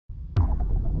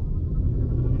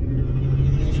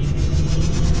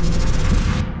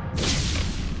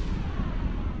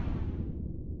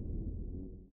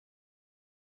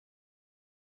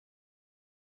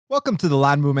Welcome to the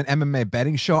Line Movement MMA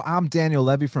betting show. I'm Daniel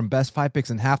Levy from Best Fight Picks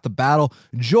and Half the Battle,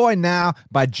 joined now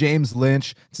by James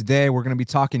Lynch. Today, we're going to be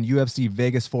talking UFC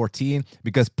Vegas 14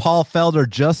 because Paul Felder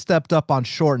just stepped up on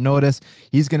short notice.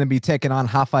 He's going to be taking on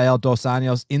Rafael Dos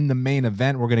Anjos in the main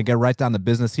event. We're going to get right down to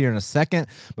business here in a second.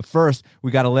 But first,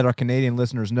 we got to let our Canadian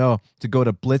listeners know to go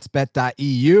to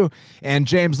blitzbet.eu. And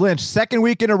James Lynch, second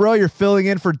week in a row, you're filling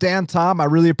in for Dan Tom. I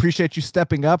really appreciate you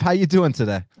stepping up. How you doing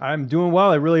today? I'm doing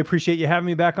well. I really appreciate you having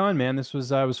me back on, man. This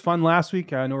was fun last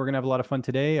week. I know we're gonna have a lot of fun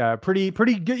today. Pretty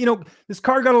good. You know, this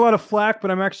card got a lot of flack, but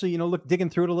I'm actually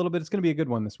digging through it a little bit. It's gonna be a good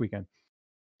one this weekend.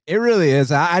 It really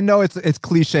is. I know it's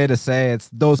cliche to say it's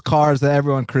those cars that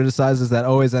everyone criticizes that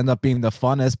always end up being the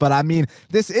funnest, but I mean,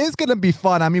 this is going to be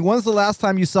fun. I mean, when's the last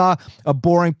time you saw a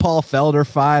boring Paul Felder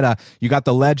fight? You got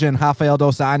the legend Rafael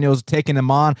Dos Anjos taking him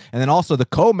on, and then also the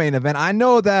co-main event. I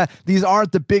know that these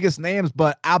aren't the biggest names,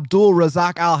 but Abdul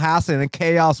Razak Alhassan and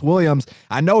Chaos Williams.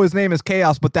 I know his name is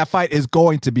Chaos, but that fight is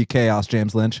going to be chaos,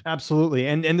 James Lynch. Absolutely.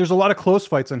 And there's a lot of close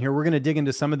fights on here. We're going to dig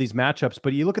into some of these matchups,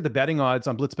 but you look at the betting odds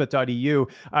on blitzbet.eu,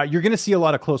 you're going to see a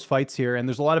lot of close fights here, and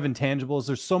there's a lot of intangibles.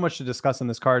 There's so much to discuss on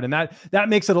this card, and that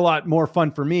makes it a lot more fun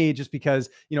for me, just because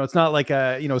it's not like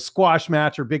a squash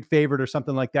match or big favorite or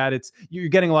something like that. You're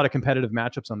getting a lot of competitive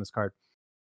matchups on this card.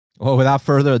 Well, without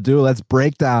further ado, let's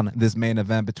break down this main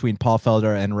event between Paul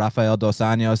Felder and Rafael Dos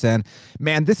Anjos. And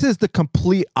man, this is the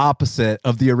complete opposite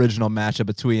of the original matchup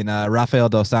between Rafael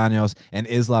Dos Anjos and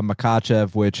Islam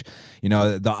Makhachev, which,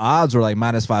 the odds were like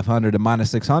 -500 to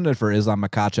 -600 for Islam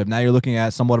Makhachev. Now you're looking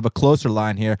at somewhat of a closer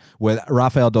line here with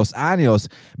Rafael Dos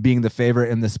Anjos being the favorite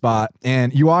in the spot.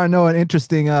 And you want to know an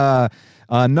interesting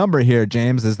number here,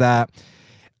 James, is that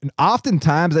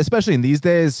oftentimes, especially in these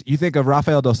days, you think of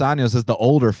Rafael Dos Anjos as the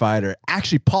older fighter.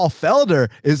 Actually, Paul Felder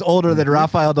is older than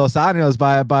Rafael Dos Anjos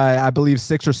by I believe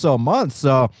 6 or so months.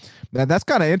 So that's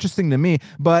kind of interesting to me.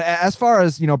 But as far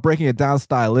as, breaking it down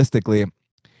stylistically,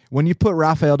 when you put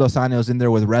Rafael Dos Anjos in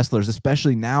there with wrestlers,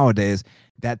 especially nowadays,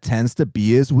 that tends to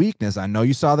be his weakness. I know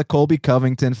you saw the Colby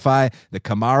Covington fight, the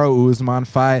Kamaru Usman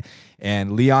fight,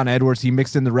 and Leon Edwards. He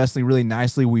mixed in the wrestling really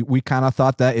nicely. We kind of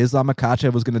thought that Islam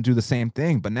Makhachev was going to do the same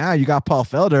thing. But now you got Paul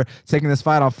Felder taking this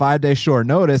fight on 5-day short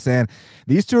notice, and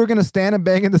these two are going to stand and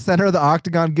bang in the center of the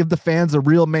octagon, give the fans a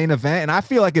real main event. And I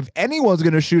feel like if anyone's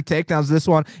going to shoot takedowns this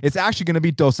one, it's actually going to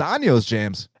be Dos Anjos,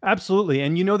 James. Absolutely.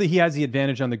 And you know that he has the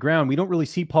advantage on the ground. We don't really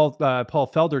see Paul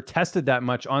Felder tested that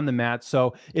much on the mat.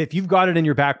 So if you've got it in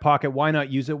your back pocket, why not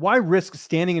use it? Why risk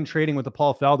standing and trading with the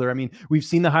Paul Felder? I mean, we've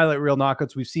seen the highlight reel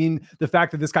knockouts. We've seen the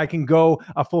fact that this guy can go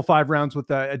a full 5 rounds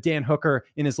with a Dan Hooker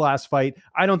in his last fight.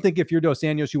 I don't think if you're Dos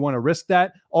Anjos, you want to risk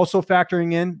that. Also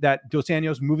factoring in that Dos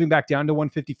Anjos moving back down to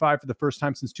 155 for the first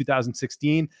time since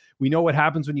 2016. We know what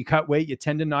happens when you cut weight. You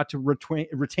tend to not to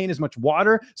retain as much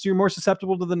water, so you're more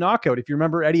susceptible to the knockout. If you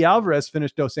remember, Eddie Alvarez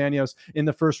finished Dos Anjos in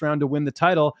the first round to win the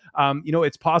title.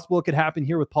 It's possible it could happen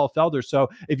here with Paul Felder. So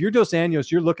if you're Dos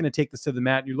Anjos, you're looking to take this to the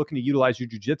mat, and you're looking to utilize your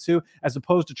jiu-jitsu as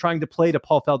opposed to trying to play to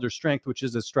Paul Felder's strength, which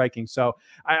is his striking. So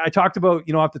I talked about,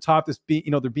 off the top, this being,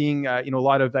 there being, a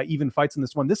lot of even fights in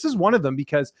this one. This is one of them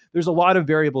because there's a lot of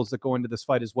variables that go into this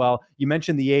fight as well. You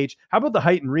mentioned the age. How about the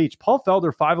height and reach? Paul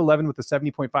Felder, 5'11" with a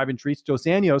 70.5-inch reach. Dos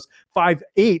Anjos,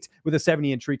 5'8" with a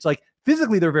 70-inch reach. Like,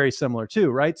 physically, they're very similar too,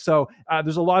 right? So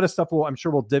there's a lot of stuff I'm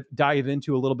sure we'll dive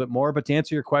into a little bit more. But to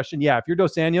answer your question, yeah, if you're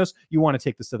Dos Anjos, you want to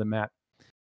take this to the mat.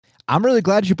 I'm really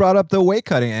glad you brought up the weight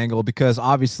cutting angle because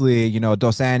obviously,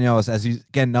 Dos Anjos, as he's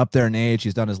getting up there in age,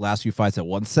 he's done his last few fights at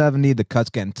 170. The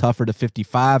cut's getting tougher to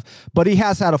 55, but he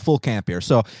has had a full camp here.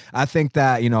 So I think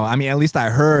that, at least I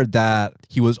heard that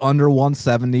he was under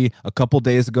 170 a couple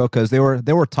days ago because there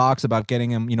were talks about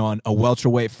getting him, a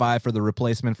welterweight fight for the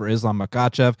replacement for Islam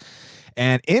Makhachev.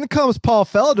 And in comes Paul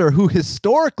Felder, who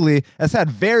historically has had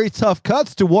very tough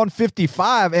cuts to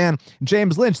 155. And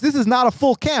James Lynch, this is not a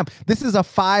full camp. This is a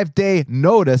 5-day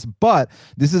notice, but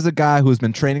this is a guy who's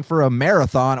been training for a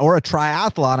marathon or a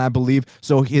triathlon, I believe.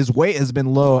 So his weight has been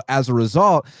low as a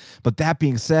result. But that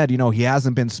being said, he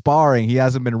hasn't been sparring. He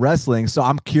hasn't been wrestling. So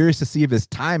I'm curious to see if his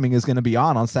timing is going to be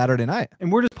on Saturday night.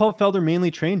 And where does Paul Felder mainly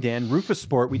train, Dan? Rufus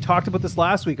Sport. We talked about this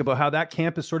last week about how that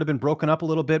camp has sort of been broken up a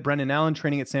little bit. Brendan Allen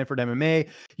training at Sanford MMA.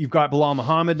 You've got Bilal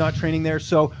Muhammad not training there.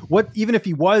 So even if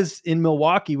he was in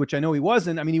Milwaukee, which I know he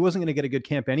wasn't, he wasn't going to get a good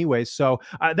camp anyway. So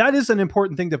that is an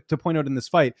important thing to point out in this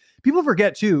fight. People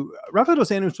forget too, Rafael Dos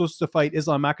Anjos was supposed to fight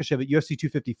Islam Makhachev at UFC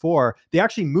 254. They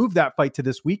actually moved that fight to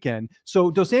this weekend.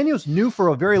 So Dos Anjos knew for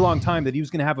a very long time that he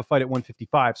was going to have a fight at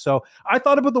 155. So I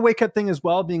thought about the weight cut thing as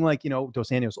well, being like,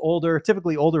 Dos Anjos older.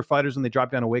 Typically older fighters, when they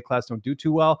drop down a weight class, don't do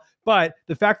too well. But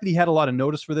the fact that he had a lot of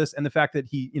notice for this, and the fact that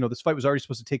he, this fight was already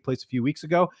supposed to take place a few weeks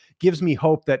ago, gives me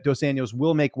hope that Dos Anjos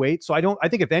will make weight. So I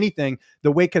think if anything,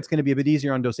 the weight cut's going to be a bit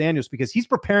easier on Dos Anjos because he's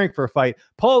preparing for a fight.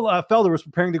 Paul Felder was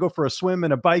preparing to go for a swim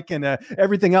and a bike and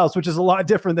everything else, which is a lot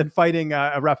different than fighting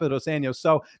Rafael Dos Anjos.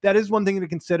 So that is one thing to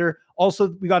consider.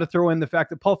 Also, we got to throw in the fact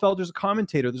that Paul Felder's a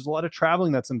commentator. There's a lot of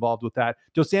traveling that's involved with that.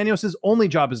 Dos Anjos' only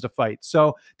job is to fight.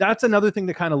 So that's another thing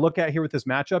to kind of look at here with this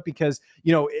matchup because,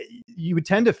 you know, you would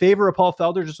tend to favor a Paul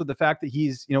Felder just with the fact that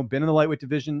he's, you know, been in the lightweight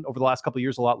division over the last couple of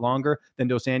years a lot longer than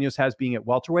Dos Anjos has being at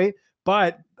welterweight.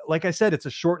 But like I said, it's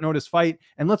a short notice fight.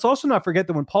 And let's also not forget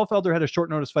that when Paul Felder had a short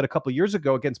notice fight a couple of years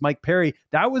ago against Mike Perry,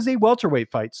 that was a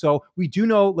welterweight fight. So we do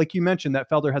know, like you mentioned, that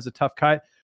Felder has a tough cut.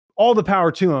 All the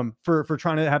power to him for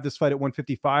trying to have this fight at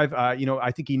 155. You know,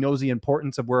 I think he knows the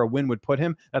importance of where a win would put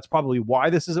him. That's probably why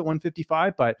this is at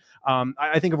 155. But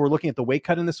I think if we're looking at the weight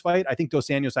cut in this fight, I think Dos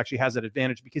Anjos actually has that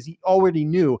advantage because he already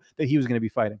knew that he was going to be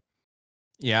fighting.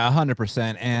 Yeah,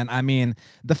 100%. And I mean,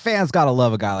 the fans got to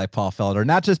love a guy like Paul Felder,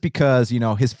 not just because, you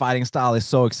know, his fighting style is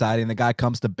so exciting. The guy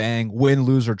comes to bang, win,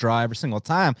 lose, or draw every single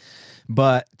time.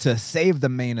 But to save the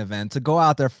main event, to go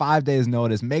out there 5 days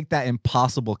notice, make that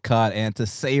impossible cut, and to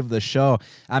save the show.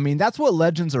 I mean, that's what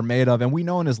legends are made of. And we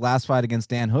know in his last fight against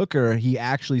Dan Hooker, he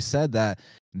actually said that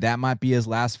that might be his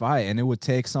last fight and it would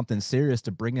take something serious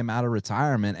to bring him out of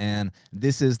retirement. And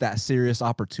this is that serious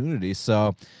opportunity.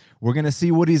 So we're going to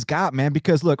see what he's got, man,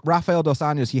 because look, Rafael Dos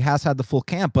Anjos, he has had the full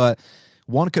camp, but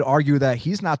one could argue that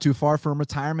he's not too far from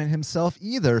retirement himself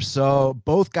either. So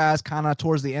both guys kind of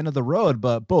towards the end of the road,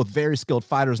 but both very skilled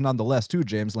fighters nonetheless too,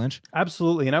 James Lynch.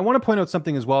 Absolutely. And I want to point out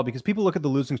something as well, because people look at the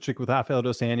losing streak with Rafael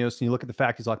Dos Anjos and you look at the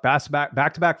fact he's like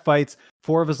back-to-back fights,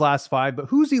 4 of his last 5, but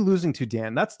who's he losing to,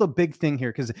 Dan? That's the big thing here,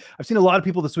 because I've seen a lot of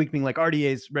people this week being like,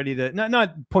 RDA's ready to,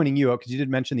 not pointing you out because you did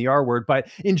mention the R word, but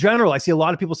in general, I see a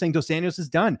lot of people saying Dos Anjos is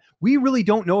done. We really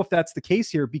don't know if that's the case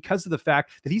here because of the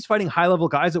fact that he's fighting high-level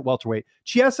guys at welterweight.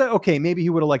 Chiesa, okay, maybe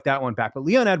he would have liked that one back, but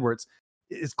Leon Edwards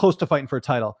is close to fighting for a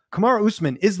title. Kamaru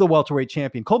Usman is the welterweight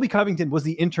champion. Colby Covington was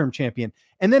the interim champion.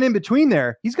 And then in between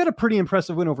there, he's got a pretty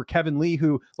impressive win over Kevin Lee,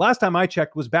 who last time I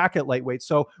checked was back at lightweight.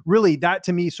 So really that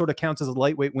to me sort of counts as a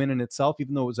lightweight win in itself,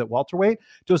 even though it was at welterweight.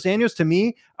 Dos Anjos to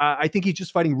me, I think he's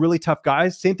just fighting really tough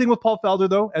guys. Same thing with Paul Felder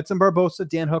though, Edson Barbosa,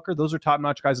 Dan Hooker, those are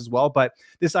top-notch guys as well. But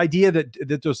this idea that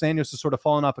Dos Anjos is sort of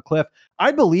falling off a cliff,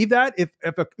 I believe that if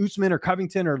a Usman or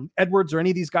Covington or Edwards or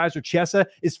any of these guys or Chiesa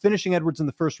is finishing Edwards in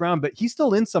the first round, but he's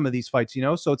still in some of these fights, you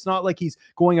know, so it's not like he's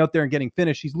going out there and getting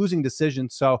finished. He's losing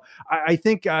decisions. So I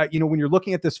think, you know, when you're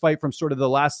looking at this fight from sort of the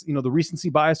last, you know, the recency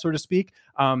bias, so to speak,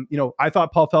 you know, I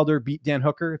thought Paul Felder beat Dan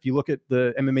Hooker. If you look at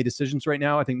the MMA decisions right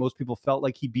now, I think most people felt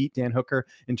like he beat Dan Hooker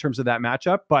in terms of that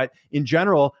matchup. But in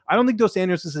general, I don't think Dos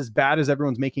Anjos is as bad as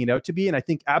everyone's making it out to be. And I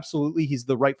think absolutely he's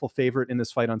the rightful favorite in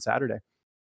this fight on Saturday.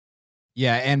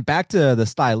 Yeah, and back to the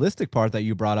stylistic part that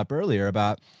you brought up earlier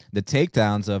about the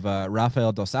takedowns of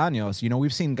Rafael Dos Anjos. You know,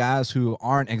 we've seen guys who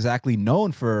aren't exactly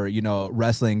known for, you know,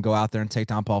 wrestling go out there and take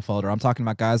down Paul Felder. I'm talking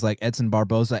about guys like Edson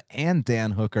Barbosa and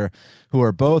Dan Hooker, who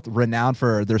are both renowned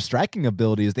for their striking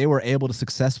abilities. They were able to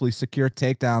successfully secure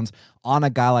takedowns on a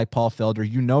guy like Paul Felder.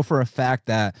 You know for a fact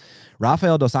that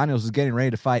Rafael Dos Anjos is getting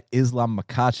ready to fight Islam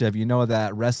Makhachev. You know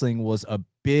that wrestling was a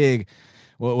big...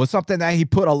 well, it was something that he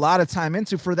put a lot of time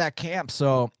into for that camp.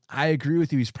 So I agree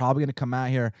with you. He's probably going to come out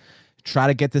here, try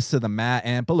to get this to the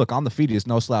mat. But look, on the feet, he's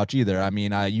no slouch either. I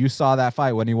mean, you saw that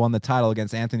fight when he won the title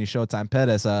against Anthony Showtime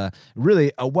Pettis.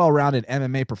 Really a well-rounded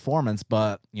MMA performance,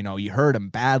 but, you know, you hurt him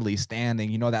badly standing.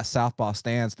 You know, that southpaw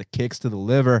stance, the kicks to the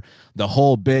liver, the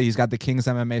whole bit. He's got the King's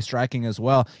MMA striking as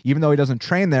well. Even though he doesn't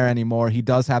train there anymore, he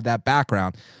does have that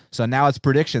background. So now it's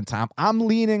prediction time. I'm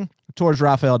leaning towards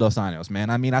Rafael Dos Anjos, man.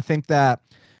 I mean, I think that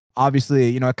obviously,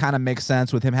 you know, it kind of makes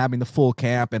sense with him having the full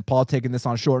camp and Paul taking this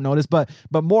on short notice, but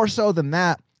more so than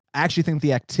that, I actually think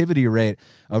the activity rate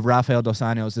of Rafael Dos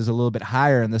Anjos is a little bit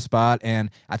higher in this spot, and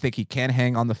I think he can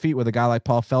hang on the feet with a guy like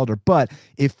Paul Felder. But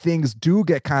if things do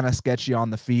get kind of sketchy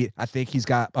on the feet, I think he's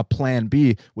got a plan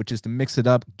B, which is to mix it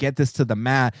up, get this to the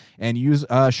mat, and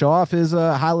show off his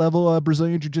high-level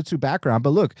Brazilian Jiu-Jitsu background.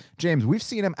 But look, James, we've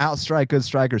seen him outstrike good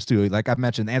strikers too. Like I've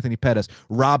mentioned, Anthony Pettis,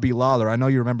 Robbie Lawler. I know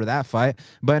you remember that fight.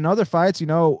 But in other fights, you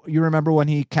know, you remember when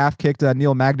he calf-kicked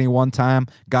Neil Magny one time,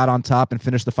 got on top, and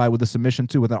finished the fight with a submission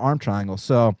too with an arm triangle.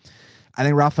 So I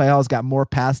think Rafael's got more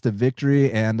paths to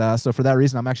victory, and so for that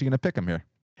reason, I'm actually going to pick him here.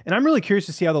 And I'm really curious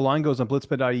to see how the line goes on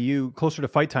blitzbet.eu closer to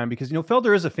fight time, because, you know,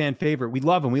 Felder is a fan favorite. We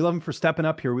love him. We love him for stepping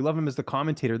up here. We love him as the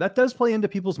commentator. That does play into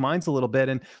people's minds a little bit.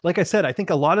 And like I said, I think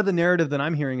a lot of the narrative that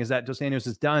I'm hearing is that Dos Anjos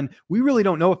is done. We really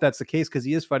don't know if that's the case because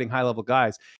he is fighting high-level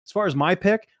guys. As far as my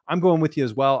pick, I'm going with you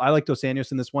as well. I like Dos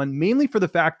Anjos in this one, mainly for the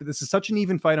fact that this is such an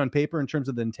even fight on paper in terms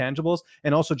of the intangibles.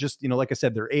 And also just, like I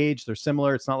said, their age, they're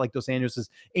similar. It's not like Dos Anjos is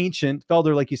ancient.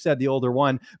 Felder, like you said, the older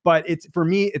one. But for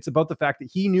me, it's about the fact that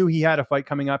he knew he had a fight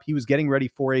coming up. He was getting ready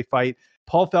for a fight.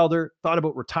 Paul Felder thought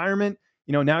about retirement.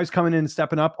 Now he's coming in and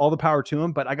stepping up, all the power to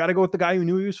him, but I got to go with the guy who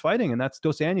knew he was fighting, and that's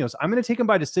Dos Anjos. I'm going to take him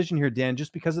by decision here, Dan,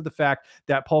 just because of the fact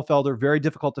that Paul Felder, very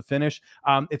difficult to finish.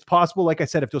 It's possible, like I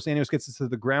said, if Dos Anjos gets us to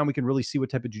the ground, we can really see what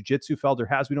type of jiu-jitsu Felder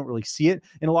has. We don't really see it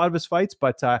in a lot of his fights,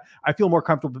 but I feel more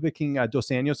comfortable picking Dos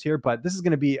Anjos here, but this is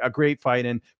going to be a great fight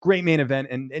and great main event,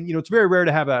 and it's very rare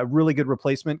to have a really good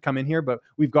replacement come in here, but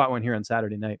we've got one here on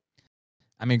Saturday night.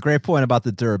 I mean, great point about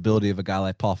the durability of a guy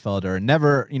like Paul Felder.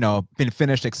 Never, been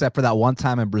finished except for that one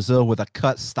time in Brazil with a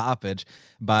cut stoppage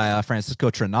by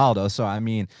Francisco Trinaldo. So, I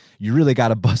mean, you really got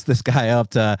to bust this guy up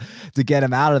to get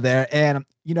him out of there. And,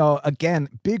 again,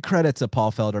 big credit to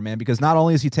Paul Felder, man, because not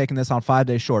only is he taking this on 5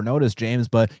 days short notice, James,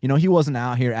 but, he wasn't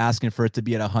out here asking for it to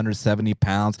be at 170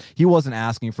 pounds. He wasn't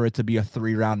asking for it to be a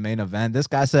 3-round main event. This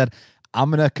guy said, I'm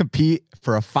going to compete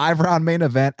for a 5-round main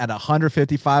event at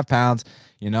 155 pounds.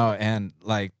 And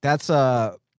like that's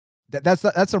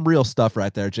some real stuff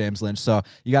right there, James Lynch. So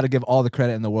you got to give all the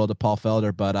credit in the world to Paul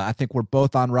Felder, but I think we're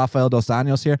both on Rafael Dos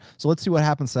Anjos here. So let's see what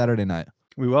happens Saturday night.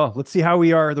 We will. Let's see how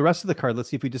we are the rest of the card. Let's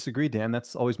see if we disagree, Dan.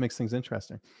 That's always makes things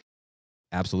interesting.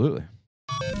 Absolutely.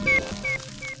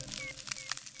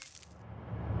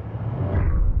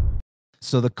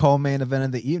 So the co-main event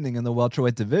of the evening in the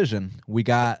welterweight division, we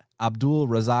got Abdul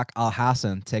Razak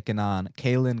Alhassan taking on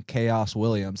Kalen Chaos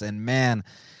Williams. And man,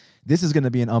 this is going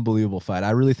to be an unbelievable fight. I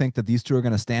really think that these two are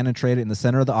going to stand and trade it in the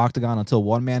center of the octagon until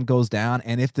one man goes down.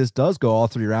 And if this does go all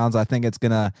 3 rounds, I think it's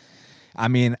going to,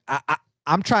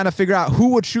 I'm trying to figure out who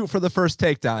would shoot for the first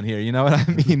takedown here. You know what I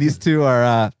mean? These two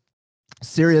are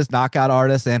serious knockout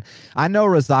artists. And I know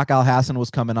Razak Alhassan was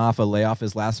coming off a layoff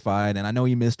his last fight, and I know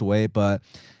he missed weight, but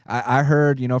I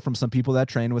heard, from some people that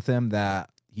trained with him that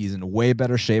he's in way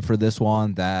better shape for this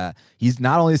one, that he's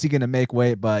not only is he going to make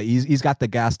weight, but he's got the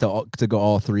gas to go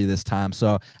all 3 this time.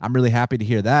 So I'm really happy to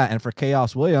hear that. And for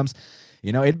Chaos Williams,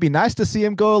 it'd be nice to see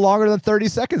him go longer than 30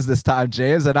 seconds this time,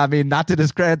 James. And I mean, not to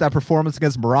discredit that performance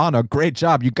against Morono. Great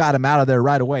job. You got him out of there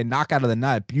right away. Knockout of the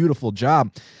night. Beautiful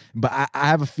job. But I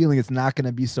have a feeling it's not going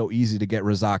to be so easy to get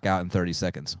Razak out in 30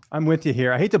 seconds. I'm with you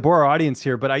here. I hate to bore our audience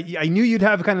here, but I knew you'd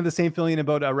have kind of the same feeling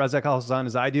about Razak Alhassan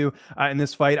as I do in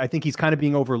this fight. I think he's kind of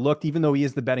being overlooked, even though he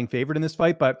is the betting favorite in this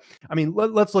fight. But I mean,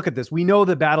 let's look at this. We know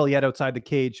the battle he had outside the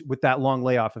cage with that long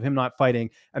layoff of him not fighting.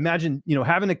 Imagine,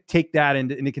 having to take that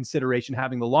into consideration,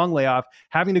 having the long layoff,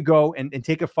 having to go and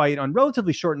take a fight on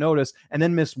relatively short notice and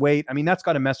then miss weight. I mean, that's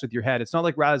got to mess with your head. It's not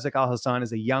like Razak Alhassan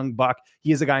is a young buck.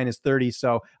 He is a guy in his 30s.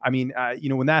 So, I mean,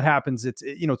 when that happens, it's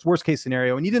worst case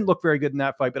scenario. And he didn't look very good in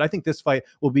that fight, but I think this fight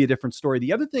will be a different story.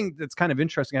 The other thing that's kind of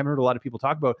interesting, I haven't heard a lot of people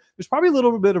talk about, there's probably a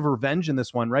little bit of revenge in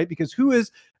this one, right? Because who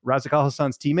is Razak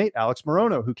Alhassan's teammate? Alex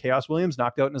Morono, who Chaos Williams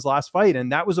knocked out in his last fight.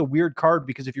 And that was a weird card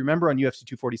because if you remember on UFC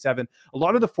 247, a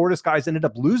lot of the Fortis guys ended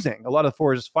up losing, a lot of the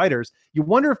Fortis fighters. You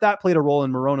wonder if that played a role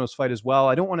in Morono's fight as well.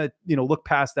 I don't want to, look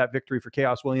past that victory for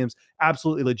Chaos Williams.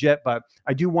 Absolutely legit, but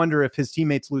I do wonder if his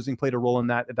teammates losing played a role in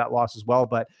that loss as well.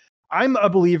 But I'm a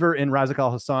believer in Razak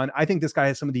Alhassan. I think this guy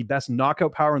has some of the best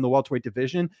knockout power in the welterweight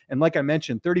division. And like I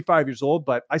mentioned, 35 years old,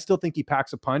 but I still think he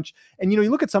packs a punch. And, you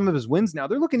look at some of his wins now,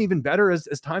 they're looking even better as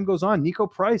time goes on. Nico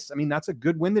Price, I mean, that's a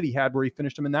good win that he had where he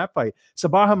finished him in that fight.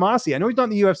 Sabah Hamasi, I know he's not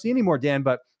in the UFC anymore, Dan,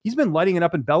 but he's been lighting it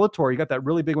up in Bellator. He got that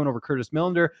really big one over Curtis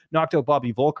Millender, knocked out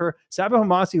Bobby Volker. Sabah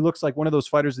Hamasi looks like one of those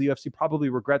fighters the UFC probably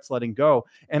regrets letting go.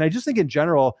 And I just think in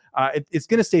general, it's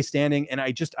going to stay standing. And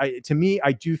to me,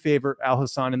 I do favor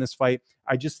Alhassan in this fight.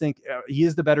 I just think he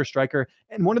is the better striker.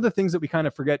 And one of the things that we kind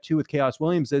of forget too with Chaos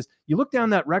Williams is you look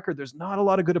down that record, there's not a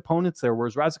lot of good opponents there,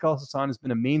 whereas Razak Alhassan has been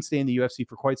a mainstay in the UFC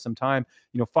for quite some time,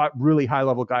 fought really high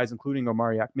level guys, including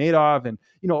Omari Akhmedov and,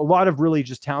 a lot of really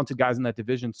just talented guys in that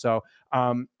division. So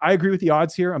I agree with the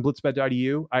odds here on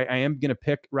blitzbet.eu. I am going to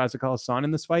pick Razak Alhassan in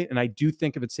this fight. And I do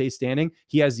think if it stays standing,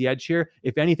 he has the edge here.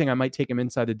 If anything, I might take him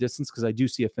inside the distance because I do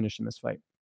see a finish in this fight.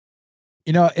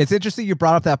 It's interesting you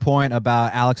brought up that point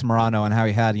about Alex Morono and how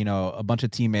he had, a bunch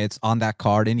of teammates on that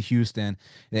card in Houston.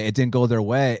 It didn't go their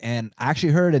way. And I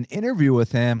actually heard an interview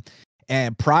with him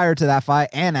and prior to that fight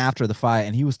and after the fight.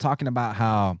 And he was talking about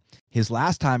how his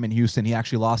last time in Houston, he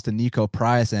actually lost to Nico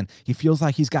Price, and he feels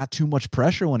like he's got too much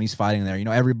pressure when he's fighting there.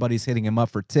 Everybody's hitting him up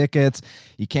for tickets.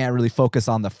 He can't really focus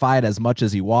on the fight as much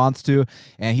as he wants to,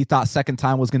 and he thought second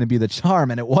time was going to be the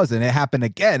charm, and it wasn't. It happened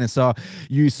again, and so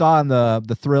you saw in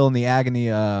the thrill and the agony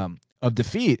of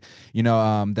defeat,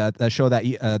 that show that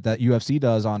that UFC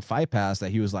does on Fight Pass,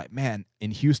 that he was like, man,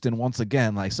 in Houston once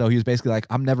again. Like, so he was basically like,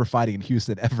 I'm never fighting in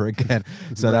Houston ever again.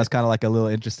 So right. That's kind of like a little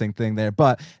interesting thing there.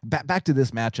 But back to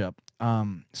this matchup.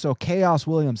 So Chaos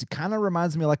Williams, he kind of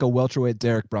reminds me of like a welterweight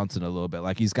Derek Brunson a little bit.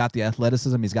 Like, he's got the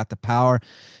athleticism, he's got the power,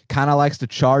 kind of likes to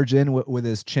charge in with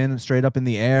his chin straight up in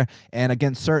the air. And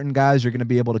against certain guys, you're going to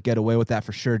be able to get away with that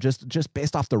for sure. Just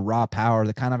based off the raw power,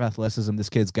 the kind of athleticism this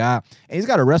kid's got. And he's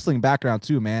got a wrestling background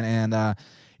too, man. And,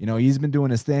 he's been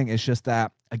doing his thing. It's just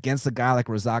that against a guy like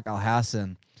Razak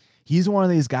Alhassan, he's one of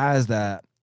these guys that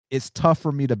it's tough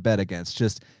for me to bet against.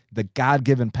 Just the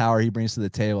God-given power he brings to the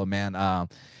table, man.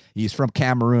 He's from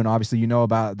Cameroon. Obviously, you know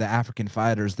about the African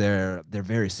fighters. They're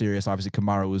very serious. Obviously,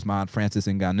 Kamaru Usman, Francis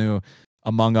Ngannou,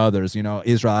 among others,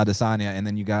 Israel Adesanya, and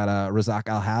then you got Razak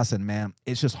Alhassan, man.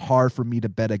 It's just hard for me to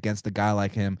bet against a guy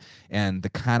like him and the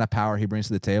kind of power he brings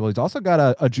to the table. He's also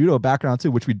got a judo background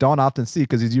too, which we don't often see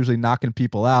because he's usually knocking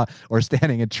people out or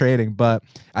standing and trading. But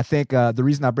I think the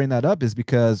reason I bring that up is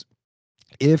because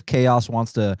if Chaos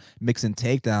wants to mix in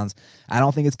takedowns, I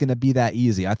don't think it's going to be that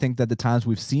easy. I think that the times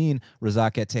we've seen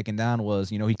Razak get taken down was,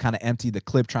 he kind of emptied the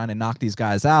clip trying to knock these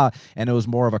guys out, and it was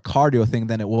more of a cardio thing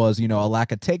than it was, a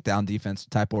lack of takedown defense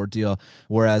type ordeal.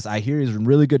 Whereas I hear he's in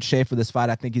really good shape for this fight.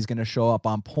 I think he's going to show up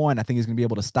on point. I think he's going to be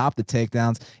able to stop the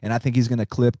takedowns, and I think he's going to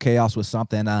clip Chaos with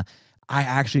something. I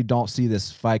actually don't see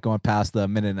this fight going past the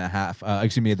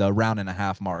the round and a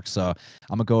half mark. So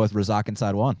I'm going to go with Razak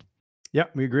inside one. Yeah,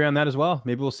 we agree on that as well.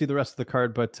 Maybe we'll see the rest of the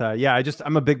card. But yeah,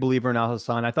 I'm a big believer in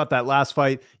Alhassan. I thought that last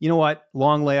fight, you know what?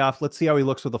 Long layoff. Let's see how he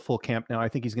looks with a full camp now. I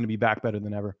think he's going to be back better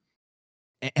than ever.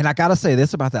 And I got to say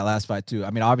this about that last fight too.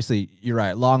 I mean, obviously, you're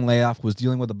right. Long layoff, was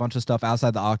dealing with a bunch of stuff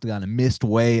outside the octagon and missed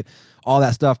weight, all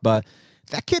that stuff. But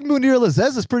that kid Munir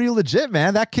Lazez is pretty legit,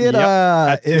 man. That kid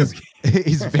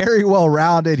he's very well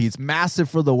rounded. He's massive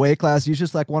for the weight class. He's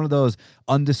just like one of those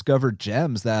undiscovered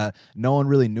gems that no one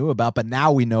really knew about, but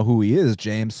now we know who he is,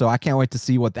 James. So I can't wait to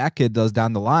see what that kid does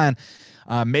down the line.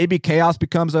 Maybe Chaos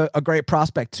becomes a great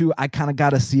prospect too. I kind of got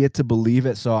to see it to believe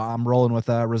it. So I'm rolling with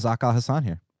Razak Alhassan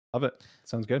here. Love it.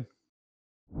 Sounds good.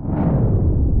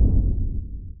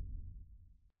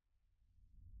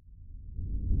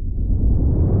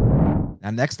 Now,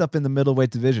 next up in the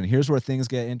middleweight division, here's where things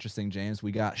get interesting, James.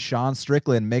 We got Sean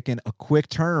Strickland making a quick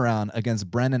turnaround against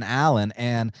Brendan Allen.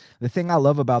 And the thing I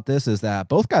love about this is that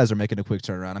both guys are making a quick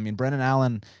turnaround. I mean, Brendan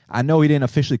Allen, I know he didn't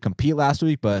officially compete last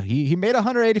week, but he made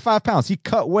 185 pounds. He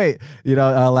cut weight,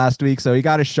 last week. So he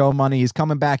got his show money. He's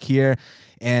coming back here.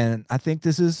 And I think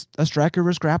this is a striker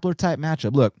versus grappler type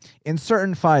matchup. Look, in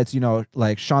certain fights,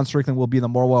 like Sean Strickland will be the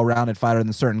more well-rounded fighter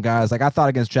than certain guys. Like I thought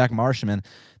against Jack Marshman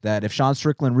that if Sean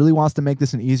Strickland really wants to make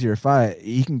this an easier fight,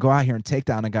 he can go out here and take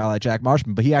down a guy like Jack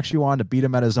Marshman. But he actually wanted to beat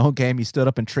him at his own game. He stood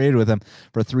up and traded with him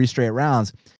for 3 straight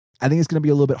rounds. I think it's going to be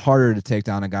a little bit harder to take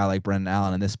down a guy like Brendan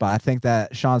Allen in this spot. I think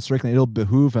that Sean Strickland, it'll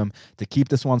behoove him to keep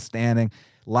this one standing,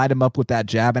 light him up with that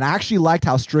jab. And I actually liked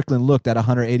how Strickland looked at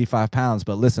 185 pounds.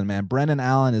 But listen, man, Brendan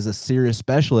Allen is a serious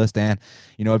specialist. And,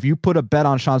 if you put a bet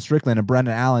on Sean Strickland and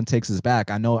Brendan Allen takes his back,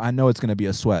 I know it's going to be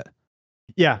a sweat.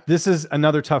 Yeah, this is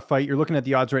another tough fight. You're looking at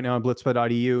the odds right now on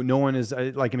blitzbet.eu. No one is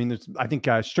I think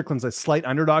Strickland's a slight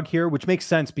underdog here, which makes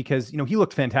sense because, he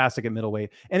looked fantastic at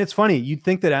middleweight. And it's funny, you'd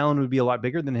think that Allen would be a lot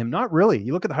bigger than him. Not really.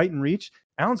 You look at the height and reach.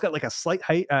 Allen's got like a slight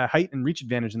height and reach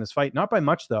advantage in this fight, not by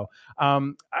much though.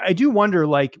 I do wonder,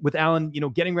 like with Allen,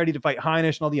 getting ready to fight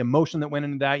Heinisch and all the emotion that went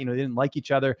into that, they didn't like each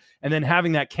other, and then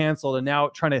having that canceled and now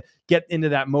trying to get into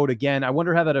that mode again. I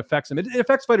wonder how that affects him. It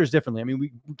affects fighters differently. I mean,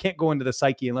 we can't go into the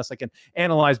psyche unless I can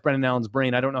analyze Brendan Allen's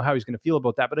brain. I don't know how he's going to feel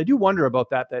about that, but I do wonder about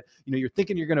that, you're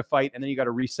thinking you're going to fight and then you got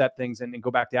to reset things and go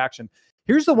back to action.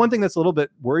 Here's the one thing that's a little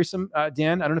bit worrisome,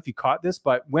 Dan. I don't know if you caught this,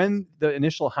 but when the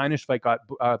initial Heinisch fight got,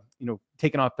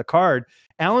 taken off the card,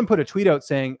 Allen put a tweet out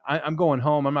saying, I'm going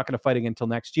home. I'm not going to fight again until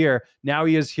next year. Now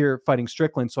he is here fighting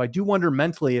Strickland. So I do wonder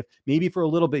mentally if maybe for a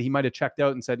little bit he might have checked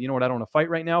out and said, you know what, I don't want to fight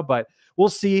right now, but we'll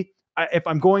see. If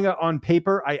I'm going on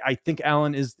paper, I think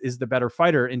Allen is the better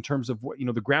fighter in terms of what,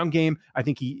 the ground game. I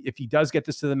think if he does get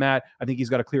this to the mat, I think he's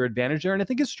got a clear advantage there. And I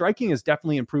think his striking has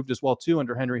definitely improved as well too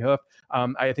under Henry Hoof.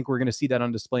 I think we're going to see that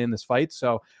on display in this fight.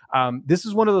 So this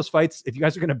is one of those fights, if you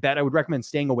guys are going to bet, I would recommend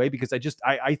staying away because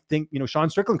I think, Sean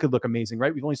Strickland could look amazing,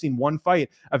 right? We've only seen one fight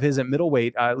of his at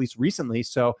middleweight, at least recently.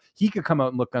 So he could come out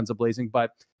and look guns a-blazing,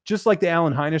 but just like the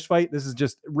Allen Heinisch fight, this is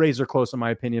just razor close in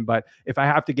my opinion. But if I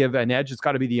have to give an edge, it's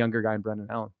got to be the younger guy in Brendan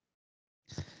Allen.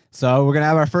 So we're going to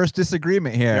have our first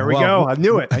disagreement here. There we go. I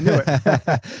knew it.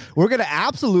 We're going to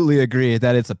absolutely agree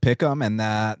that it's a pick'em and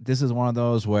that this is one of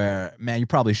those where, man, you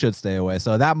probably should stay away.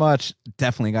 So that much,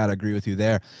 definitely got to agree with you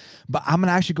there. But I'm going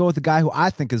to actually go with the guy who I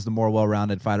think is the more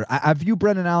well-rounded fighter. I view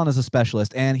Brendan Allen as a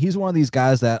specialist, and he's one of these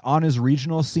guys that on his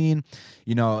regional scene,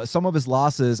 you know, some of his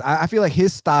losses, I feel like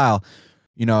his style,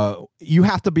 you know, you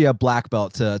have to be a black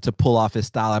belt to pull off his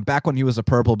style. And back when he was a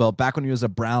purple belt, back when he was a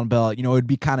brown belt, you know, it'd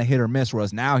be kind of hit or miss.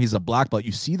 Whereas now he's a black belt.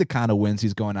 You see the kind of wins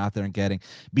he's going out there and getting,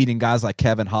 beating guys like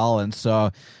Kevin Holland.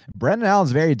 So Brendan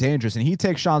Allen's very dangerous, and he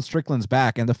takes Sean Strickland's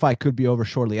back, and the fight could be over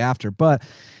shortly after. But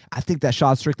I think that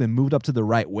Sean Strickland moved up to the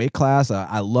right weight class.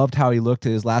 I loved how he looked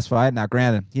in his last fight. Now,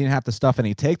 granted, he didn't have to stuff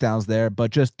any takedowns there, but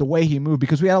just the way he moved,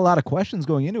 because we had a lot of questions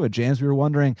going into it, James. We were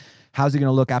wondering, how's he going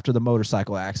to look after the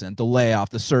motorcycle accident, the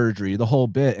layoff, the surgery, the whole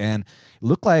bit? And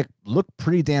looked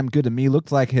pretty damn good to me.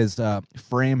 Looked like his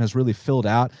frame has really filled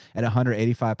out at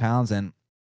 185 pounds. And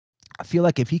I feel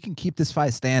like if he can keep this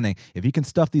fight standing, if he can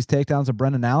stuff these takedowns of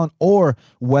Brendan Allen or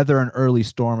weather an early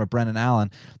storm of Brendan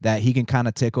Allen, that he can kind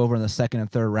of take over in the second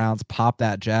and third rounds, pop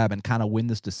that jab, and kind of win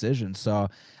this decision. So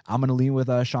I'm going to lean with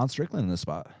Sean Strickland in this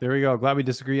spot. There we go. Glad we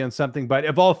disagree on something. But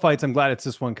of all fights, I'm glad it's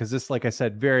this one because this, like I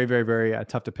said, very, very, very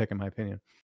tough to pick in my opinion.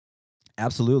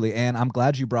 Absolutely. And I'm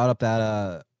glad you brought up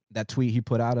that tweet he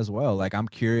put out as well. Like, I'm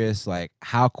curious, like,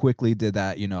 how quickly did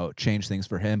that, you know, change things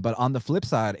for him? But on the flip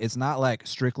side, it's not like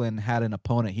Strickland had an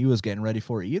opponent he was getting ready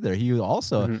for either. He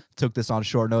also took this on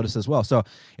short notice as well. So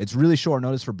it's really short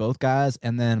notice for both guys.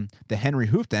 And then the Henry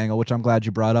Hooft angle, which I'm glad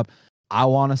you brought up. I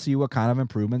want to see what kind of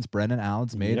improvements Brendan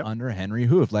Allen's made under Henry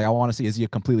Hooft. Like, I want to see, is he a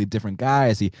completely different guy?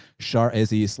 Is he sharp? Is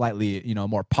he slightly, you know,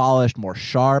 more polished, more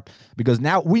sharp? Because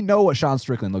now we know what Sean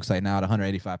Strickland looks like now at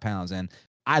 185 pounds. And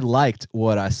I liked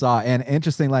what I saw. And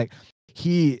interestingly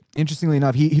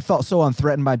enough, he felt so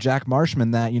unthreatened by Jack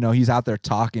Marshman that, you know, he's out there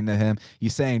talking to him.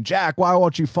 He's saying, Jack, why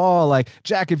won't you fall? Like,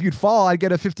 Jack, if you'd fall, I'd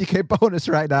get a 50K bonus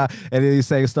right now. And he's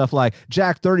saying stuff like,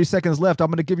 Jack, 30 seconds left. I'm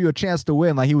going to give you a chance to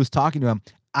win. Like, he was talking to him.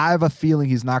 I have a feeling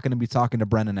he's not going to be talking to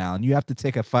Brendan Allen. You have to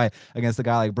take a fight against a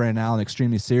guy like Brendan Allen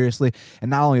extremely seriously. And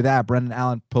not only that, Brendan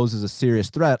Allen poses a serious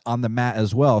threat on the mat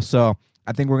as well. So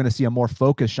I think we're going to see a more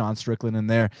focused Sean Strickland in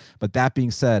there. But that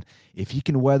being said, if he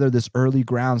can weather this early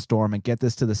ground storm and get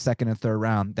this to the second and third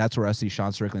round, that's where I see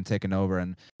Sean Strickland taking over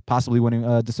and possibly winning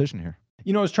a decision here.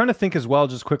 You know, I was trying to think as well,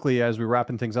 just quickly as we're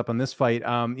wrapping things up on this fight.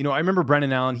 You know, I remember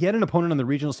Brendan Allen. He had an opponent on the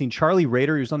regional scene, Charlie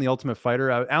Rader. He was on the Ultimate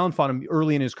Fighter. Allen fought him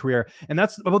early in his career, and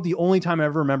that's about the only time I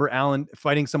ever remember Allen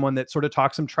fighting someone that sort of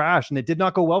talked some trash, and it did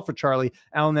not go well for Charlie.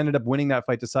 Allen ended up winning that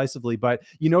fight decisively. But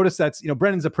you notice that's, you know,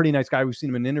 Brendan's a pretty nice guy. We've seen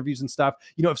him in interviews and stuff.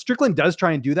 You know, if Strickland does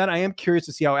try and do that, I am curious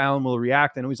to see how Allen will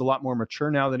react. I know he's a lot more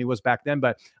mature now than he was back then,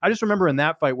 but I just remember in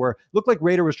that fight where it looked like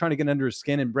Rader was trying to get under his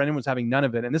skin, and Brendan was having none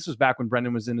of it. And this was back when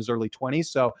Brendan was in his early 20s.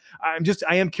 So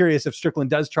I am curious if Strickland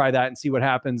does try that and see what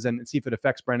happens and see if it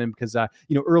affects Brendan, because,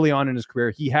 you know, early on in his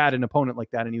career, he had an opponent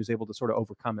like that and he was able to sort of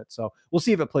overcome it. So we'll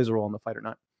see if it plays a role in the fight or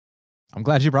not. I'm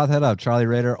glad you brought that up. Charlie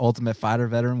Rader, Ultimate Fighter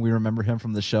veteran. We remember him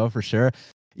from the show for sure.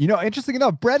 You know, interesting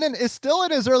enough, Brendan is still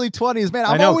in his early 20s, man.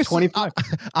 I'm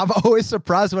always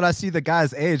surprised when I see the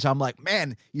guy's age. I'm like,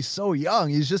 man, he's so young.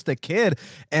 He's just a kid.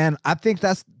 And I think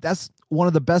that's one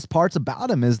of the best parts about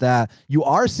him is that you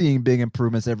are seeing big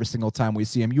improvements every single time we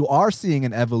see him. You are seeing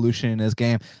an evolution in his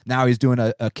game. Now he's doing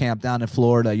a camp down in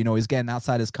Florida. You know, he's getting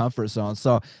outside his comfort zone.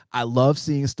 So I love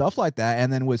seeing stuff like that.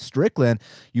 And then with Strickland,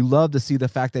 you love to see the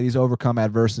fact that he's overcome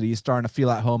adversity. He's starting to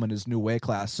feel at home in his new weight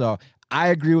class. So I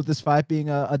agree with this fight being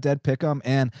a dead pick'em.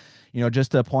 And, you know,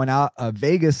 just to point out,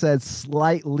 Vegas said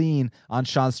slight lean on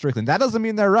Sean Strickland. That doesn't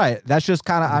mean they're right. That's just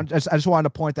kind of, I just wanted to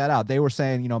point that out. They were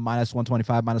saying, you know, minus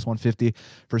 125, minus 150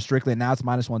 for Strickland. Now it's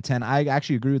minus 110. I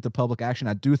actually agree with the public action.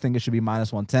 I do think it should be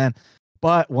minus 110.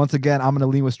 But once again, I'm going to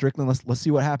lean with Strickland. Let's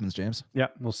see what happens, James. Yeah,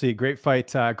 we'll see. Great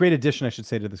fight. Great addition, I should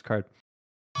say, to this card.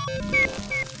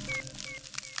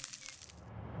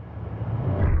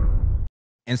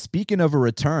 And speaking of a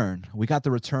return, we got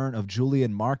the return of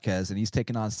Julian Marquez, and he's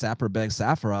taking on Saperbek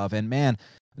Safarov. And man,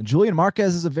 Julian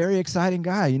Marquez is a very exciting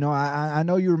guy. You know, I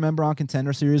know you remember on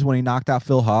Contender Series when he knocked out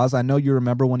Phil Haas. I know you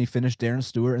remember when he finished Darren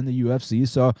Stewart in the UFC.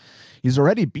 So he's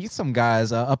already beat some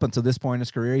guys up until this point in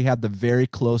his career. He had the very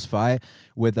close fight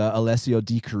with Alessio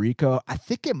Di Chirico. I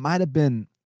think it might have been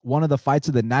one of the fights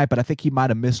of the night, but I think he might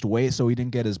have missed weight, so he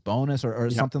didn't get his bonus or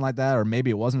Yep. something like that, or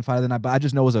maybe it wasn't fight of the night. But I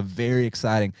just know it was a very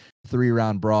exciting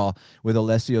 3-round brawl with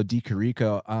Alessio Di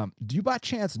Chirico. Do you by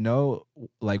chance know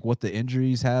like what the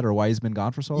injuries had or why he's been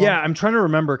gone for so long? Yeah, I'm trying to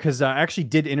remember because I actually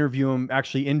did interview him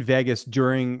actually in Vegas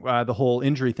during the whole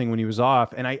injury thing when he was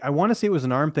off. And I want to say it was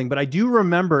an arm thing, but I do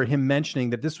remember him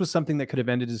mentioning that this was something that could have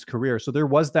ended his career. So there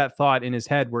was that thought in his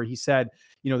head where he said,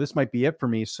 this might be it for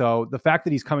me. So the fact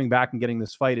that he's coming back and getting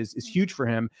this fight is huge for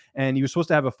him. And he was supposed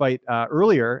to have a fight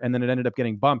earlier, and then it ended up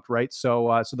getting bumped, right?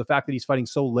 So the fact that he's fighting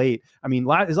so late, I mean,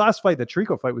 his last fight, the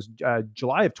Trico fight, was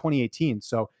July of 2018.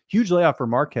 So huge layoff for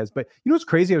Marquez. But what's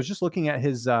crazy? I was just looking at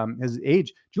his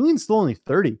age. Julian's still only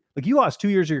 30. Like, you lost 2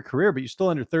 years of your career, but you're still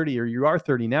under 30, or you are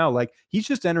 30 now. Like, he's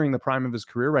just entering the prime of his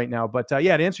career right now. But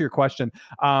yeah, to answer your question,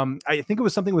 I think it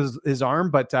was something with his arm,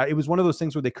 but it was one of those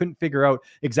things where they couldn't figure out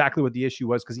exactly what the issue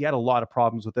was because he had a lot of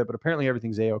problems with it. But apparently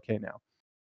everything's A-okay now.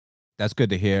 That's good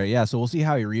to hear. Yeah, so we'll see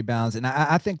how he rebounds. And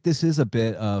I think this is a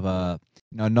bit of a,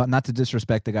 not to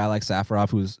disrespect a guy like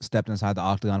Safarov who's stepped inside the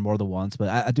octagon more than once, but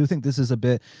I do think this is a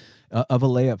bit of a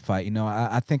layup fight.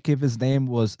 I think if his name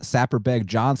was Sapperbeg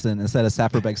Johnson instead of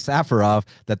Sapperbeg Safarov,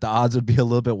 that the odds would be a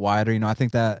little bit wider. I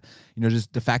think that,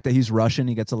 just the fact that he's Russian,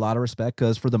 he gets a lot of respect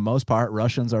because for the most part,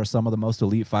 Russians are some of the most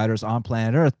elite fighters on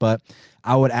planet Earth. But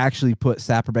I would actually put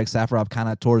Sapperbeg Safarov kind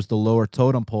of towards the lower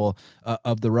totem pole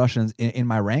of the Russians in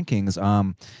my rankings.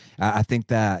 I think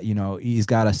that, he's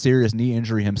got a serious knee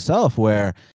injury himself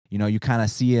where, you kind of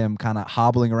see him kind of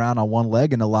hobbling around on one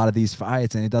leg in a lot of these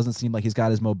fights, and it doesn't seem like he's got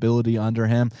his mobility under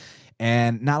him.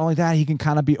 And not only that, he can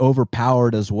kind of be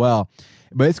overpowered as well.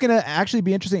 But it's going to actually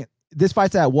be interesting. This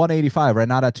fight's at 185, right?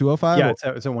 Not at 205? Yeah, it's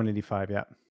at 185, yeah.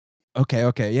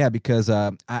 Okay, yeah, because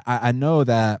I know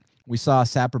that we saw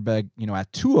Sapperbeg,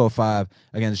 at 205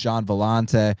 against Jean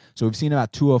Vellante. So we've seen him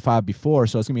at 205 before,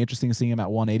 so it's going to be interesting seeing him at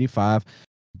 185.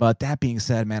 But that being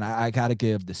said, man, I got to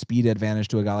give the speed advantage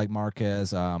to a guy like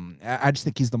Marquez. I just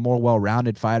think he's the more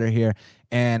well-rounded fighter here.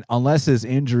 And unless his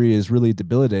injury is really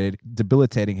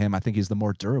debilitating him, I think he's the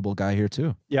more durable guy here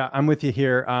too. Yeah, I'm with you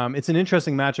here. It's an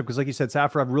interesting matchup because, like you said,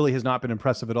 Safarov really has not been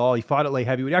impressive at all. He fought at light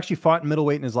heavy. He actually fought in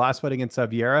middleweight in his last fight against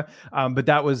Vieira, but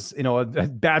that was, a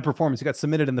bad performance. He got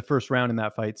submitted in the first round in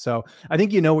that fight. So I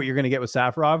think you know what you're going to get with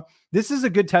Safarov. This is a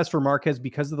good test for Marquez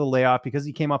because of the layoff, because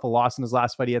he came off a loss in his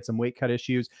last fight. He had some weight cut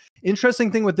issues.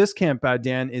 Interesting thing with this camp,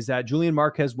 Dan, is that Julian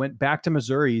Marquez went back to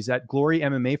Missouri. He's at Glory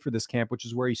MMA for this camp, which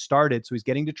is where he started. So he's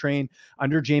getting to train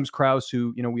under James Krause,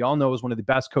 who, we all know is one of the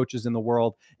best coaches in the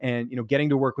world, and, getting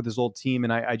to work with his old team.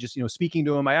 And I just, speaking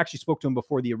to him, I actually spoke to him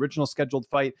before the original scheduled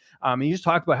fight. And he just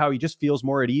talked about how he just feels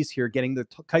more at ease here, getting the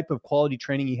type of quality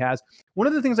training he has. One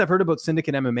of the things I've heard about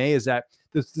Syndicate MMA is that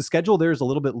the schedule there is a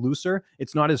little bit looser.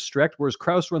 It's not as strict, whereas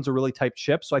Krause runs a really tight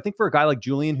ship. So I think for a guy like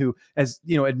Julian, who has,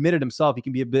 admitted himself, he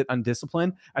can be a bit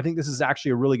undisciplined. I think this is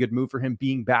actually a really good move for him,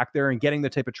 being back there and getting the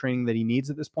type of training that he needs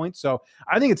at this point. So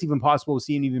I think it's even possible to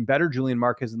see an even better Julian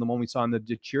Marquez than the one we saw in the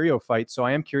Di Chirico fight. So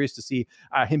I am curious to see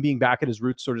him being back at his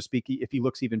roots, so to speak, if he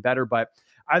looks even better. But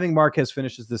I think Marquez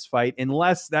finishes this fight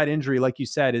unless that injury, like you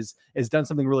said, is done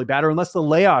something really bad, or unless the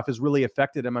layoff has really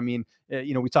affected him. I mean,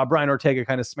 we saw Brian Ortega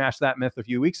kind of smash that myth a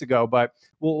few weeks ago, but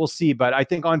we'll see. But I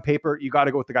think on paper, you got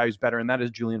to go with the guy who's better, and that is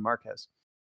Julian Marquez.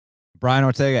 Brian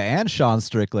Ortega and Sean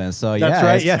Strickland. So that's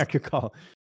right. Yeah, good call.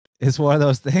 It's one of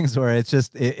those things where it's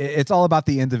just it's all about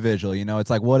the individual. It's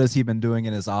like, what has he been doing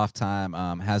in his off time?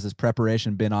 Has his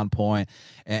preparation been on point,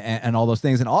 and all those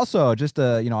things? And also, just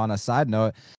on a side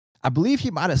note, I believe he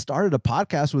might have started a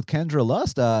podcast with Kendra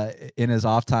Lust in his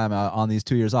off time on these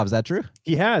 2 years off. Is that true?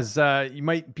 He has. You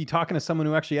might be talking to someone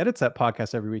who actually edits that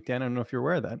podcast every week, Dan. I don't know if you're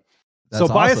aware of that. That's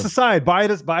so bias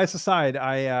aside,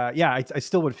 I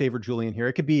still would favor Julian here.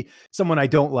 It could be someone I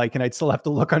don't like, and I'd still have to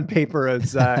look on paper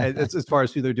as far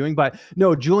as who they're doing. But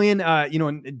no, Julian,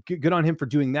 and good on him for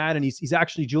doing that. And he's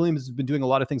actually, Julian has been doing a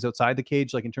lot of things outside the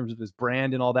cage, like in terms of his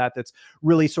brand and all that. That's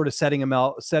really sort of setting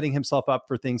himself up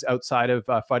for things outside of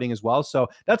fighting as well. So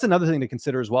that's another thing to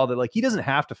consider as well. That like he doesn't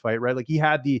have to fight, right? Like he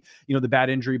had the bad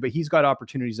injury, but he's got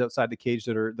opportunities outside the cage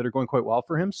that are going quite well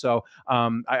for him. So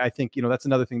I think that's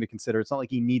another thing to consider. It's not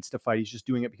like he needs to fight. He's just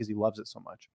doing it because he loves it so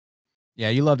much. Yeah,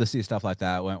 you love to see stuff like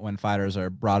that when fighters are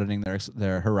broadening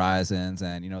their horizons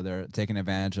and they're taking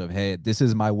advantage of, hey, this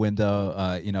is my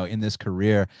window in this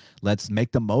career. Let's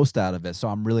make the most out of it. So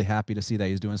I'm really happy to see that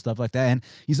he's doing stuff like that. And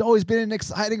he's always been an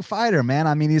exciting fighter, man.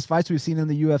 I mean, these fights we've seen in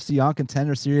the UFC on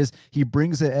Contender Series, he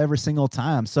brings it every single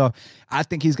time. So I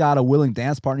think he's got a willing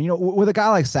dance partner. With a guy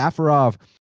like Safarov,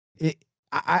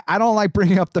 I don't like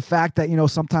bringing up the fact that,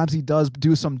 sometimes he does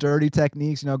do some dirty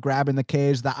techniques, grabbing the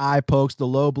cage, the eye pokes, the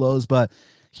low blows, but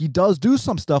he does do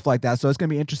some stuff like that. So it's going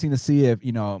to be interesting to see if,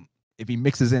 if he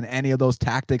mixes in any of those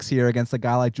tactics here against a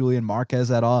guy like Julian Marquez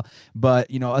at all. But,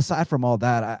 aside from all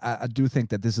that, I do think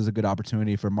that this is a good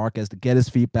opportunity for Marquez to get his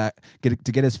feet back,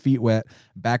 get his feet wet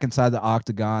back inside the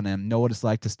octagon and know what it's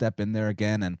like to step in there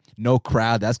again. And no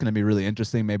crowd. That's going to be really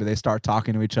interesting. Maybe they start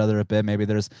talking to each other a bit. Maybe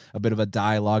there's a bit of a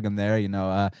dialogue in there,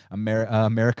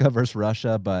 America versus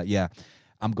Russia. But yeah,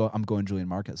 I'm going Julian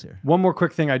Marquez here. One more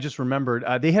quick thing I just remembered.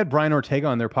 They had Brian Ortega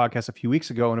on their podcast a few weeks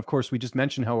ago. And of course, we just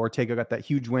mentioned how Ortega got that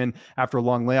huge win after a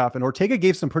long layoff. And Ortega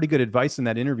gave some pretty good advice in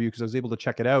that interview because I was able to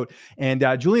check it out. And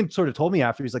Julian sort of told me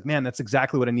after, he's like, man, that's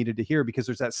exactly what I needed to hear, because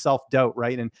there's that self-doubt,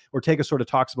 right? And Ortega sort of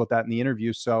talks about that in the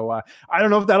interview. So I don't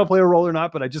know if that'll play a role or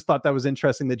not, but I just thought that was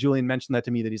interesting that Julian mentioned that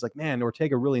to me, that he's like, man,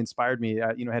 Ortega really inspired me,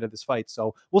 ahead of this fight.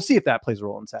 So we'll see if that plays a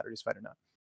role in Saturday's fight or not.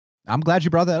 I'm glad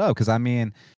you brought that up, because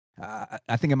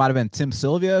I think it might have been Tim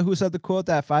Sylvia who said the quote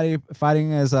that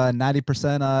fighting is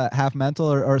 90% half mental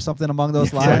or something along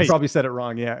those lines. Yeah, he probably said it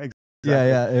wrong. Yeah, exactly.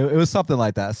 Yeah, it was something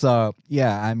like that. So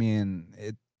yeah,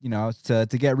 to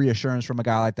get reassurance from a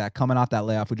guy like that coming off that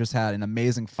layoff, we just had an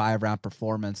amazing 5-round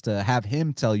performance. To have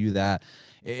him tell you that,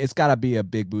 it's got to be a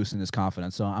big boost in his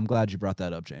confidence. So I'm glad you brought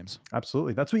that up, James.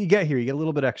 Absolutely, that's what you get here. You get a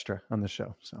little bit extra on the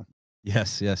show. So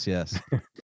yes.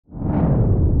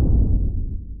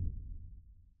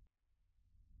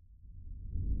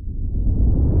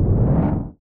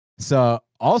 So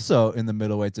also in the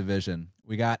middleweight division,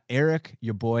 we got Eric,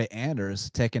 your boy Anders,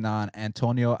 taking on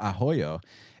Antonio Arroyo.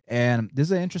 And this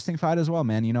is an interesting fight as well,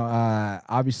 man.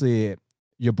 Obviously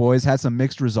your boy's had some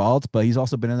mixed results, but he's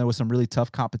also been in there with some really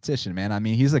tough competition, man.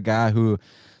 He's a guy who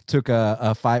took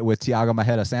a fight with Thiago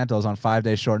Majeda Santos on 5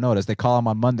 days short notice. They call him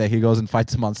on Monday. He goes and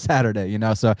fights him on Saturday,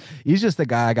 So he's just a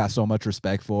guy I got so much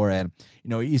respect for. And,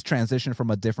 he's transitioned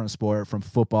from a different sport, from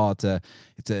football to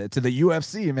the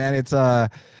UFC, man.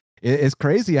 It's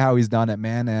crazy how he's done it,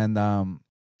 man. And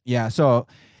yeah, so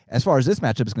as far as this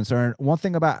matchup is concerned, one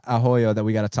thing about Arroyo that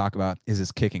we got to talk about is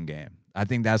his kicking game. I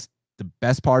think that's the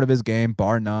best part of his game,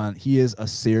 bar none. He is a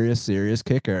serious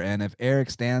kicker. And if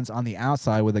Eric stands on the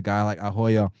outside with a guy like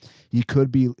Arroyo, he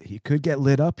could get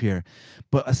lit up here.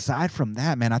 But aside from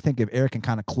that, man, I think if Eric can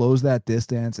kind of close that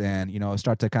distance and,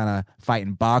 start to kind of fight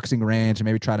in boxing range and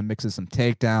maybe try to mix in some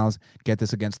takedowns, get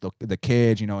this against the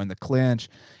cage, in the clinch,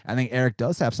 I think Eric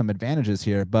does have some advantages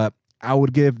here. But I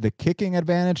would give the kicking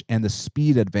advantage and the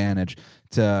speed advantage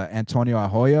to Antonio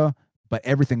Arroyo. But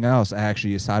everything else, I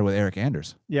actually side with Eric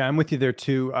Anders. Yeah, I'm with you there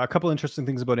too. A couple interesting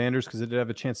things about Anders, because I did have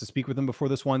a chance to speak with him before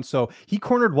this one. So he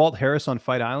cornered Walt Harris on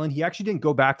Fight Island. He actually didn't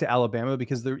go back to Alabama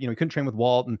because he couldn't train with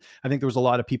Walt, and I think there was a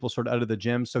lot of people sort of out of the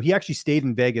gym. So he actually stayed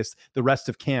in Vegas the rest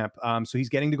of camp. So he's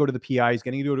getting to go to the PI. He's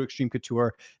getting to go to Extreme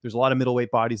Couture. There's a lot of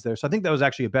middleweight bodies there. So I think that was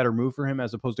actually a better move for him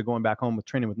as opposed to going back home with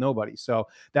training with nobody. So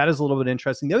that is a little bit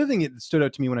interesting. The other thing that stood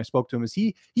out to me when I spoke to him is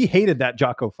he hated that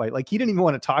Jocko fight. Like, he didn't even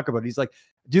want to talk about it. He's like,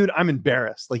 dude, I'm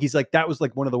embarrassed. Like, he's like, that was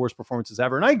like one of the worst performances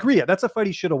ever. And I agree. That's a fight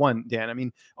he should have won,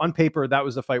 Dan. On paper, that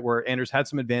was a fight where Anders had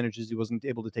some advantages. He wasn't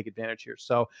able to take advantage here.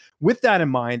 So with that in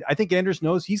mind, I think Anders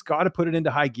knows he's got to put it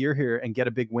into high gear here and get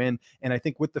a big win. And I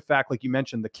think with the fact, like you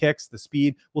mentioned, the kicks, the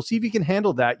speed, we'll see if he can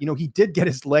handle that. He did get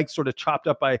his legs sort of chopped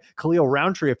up by Khalil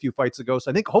Roundtree a few fights ago. So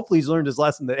I think hopefully he's learned his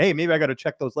lesson that, hey, maybe I got to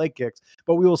check those leg kicks.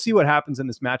 But we will see what happens in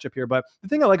this matchup here. But the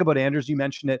thing I like about Anders, you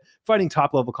mentioned it, fighting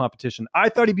top level competition. I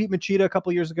thought he beat Machida a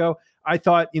couple years ago. I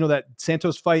thought, that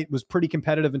Santos fight was pretty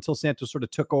competitive until Santos sort of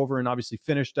took over and obviously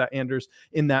finished Anders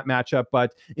in that matchup.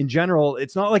 But in general,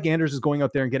 it's not like Anders is going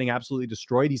out there and getting absolutely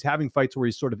destroyed. He's having fights where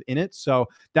he's sort of in it. So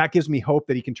that gives me hope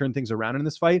that he can turn things around in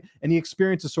this fight. And the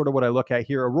experience is sort of what I look at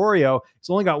here. Arroyo,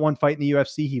 he's only got one fight in the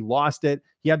UFC. He lost it.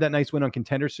 He had that nice win on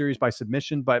Contender Series by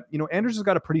submission. But, Anders has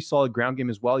got a pretty solid ground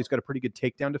game as well. He's got a pretty good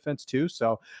takedown defense too.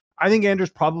 So I think Anders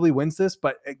probably wins this.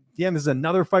 But again, this is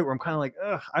another fight where I'm kind of like,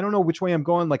 I don't know which way I'm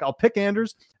going. Like, I'll pick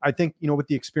Anders. I think, with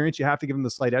the experience, you have to give him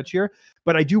the slight edge here.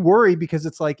 But I do worry because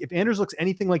it's like, if Anders looks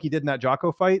anything like he did in that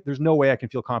Jocko fight, there's no way I can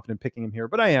feel confident picking him here.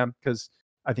 But I am, because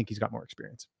I think he's got more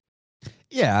experience.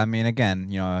 Yeah, again,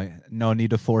 no need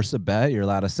to force a bet. You're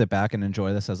allowed to sit back and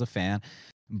enjoy this as a fan.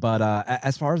 But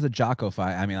as far as the Jocko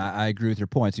fight, I agree with your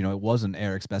points. It wasn't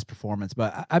Eric's best performance,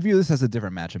 but I view this as a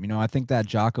different matchup. I think that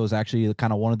Jocko is actually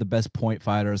kind of one of the best point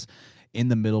fighters in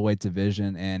the middleweight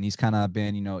division, and he's kind of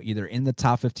been, either in the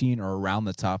top 15 or around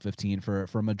the top 15 for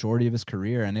a majority of his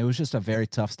career. And it was just a very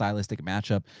tough stylistic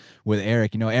matchup with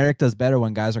Eric. Eric does better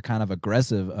when guys are kind of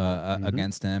aggressive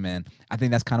against him, and I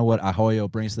think that's kind of what Arroyo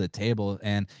brings to the table.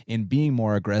 And in being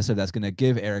more aggressive, that's going to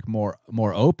give Eric more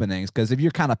openings, because if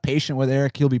you're kind of patient with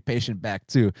Eric, he'll be patient back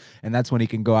too, and that's when he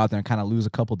can go out there and kind of lose a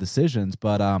couple decisions.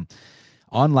 But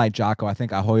unlike Jocko, I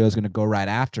think Arroyo is going to go right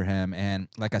after him. And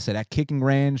like I said, at kicking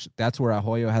range, that's where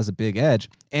Arroyo has a big edge.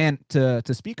 And to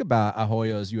speak about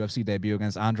Arroyo's UFC debut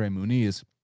against Andre Muniz,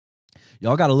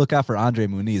 y'all got to look out for Andre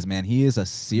Muniz, man. He is a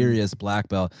serious black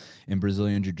belt in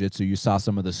Brazilian Jiu-Jitsu. You saw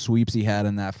some of the sweeps he had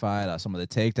in that fight, some of the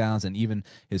takedowns, and even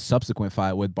his subsequent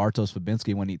fight with Bartosz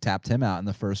Fabinski when he tapped him out in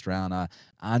the first round.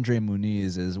 Andre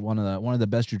Muniz is one of the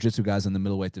best Jiu-Jitsu guys in the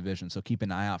middleweight division, so keep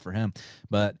an eye out for him.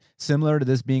 But similar to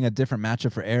this being a different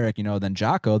matchup for Eric, than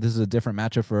Jocko, this is a different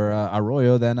matchup for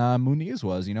Arroyo than Muniz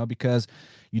was, because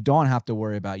you don't have to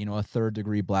worry about, a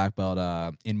third-degree black belt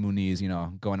in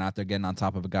Muniz, going out there getting on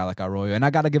top of a guy like Arroyo. And I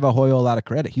got to give Arroyo a lot of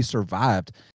credit. He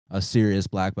survived a serious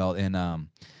black belt in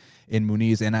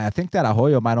Muniz, and I think that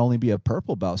Arroyo might only be a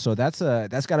purple belt. So that's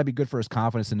got to be good for his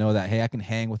confidence to know that, hey, I can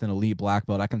hang with an elite black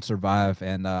belt. I can survive.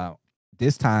 And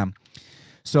this time,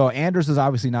 so Anders is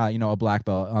obviously not, a black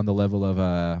belt on the level of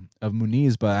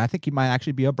Muniz, but I think he might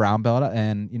actually be a brown belt.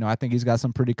 And, I think he's got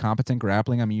some pretty competent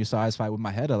grappling. I mean, you saw his fight with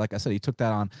Maheda. Like I said, he took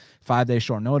that on 5 days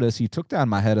short notice. He took down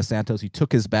Maheda Santos. He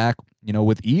took his back,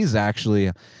 with ease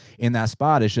actually in that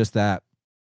spot. It's just that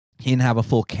he didn't have a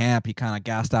full camp. He kind of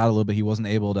gassed out a little bit. He wasn't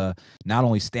able to not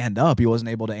only stand up, he wasn't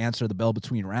able to answer the bell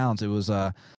between rounds. It was,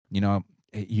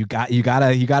 you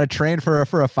gotta train for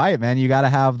a fight, man. You gotta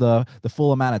have the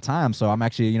full amount of time. So I'm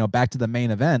actually, back to the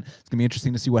main event. It's gonna be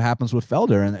interesting to see what happens with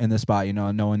Felder in this spot,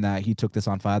 knowing that he took this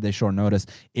on 5 days short notice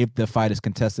if the fight is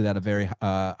contested at a very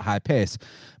high pace.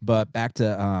 But back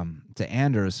to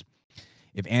Anders.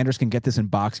 If Anders can get this in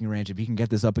boxing range, if he can get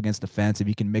this up against the fence, if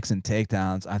he can mix in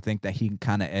takedowns, I think that he can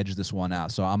kind of edge this one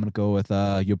out. So I'm going to go with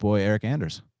your boy, Eric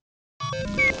Anders.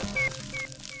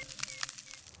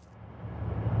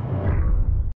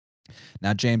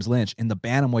 Now, James Lynch in the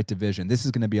bantamweight division. This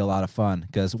is going to be a lot of fun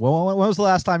because when was the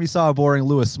last time you saw a boring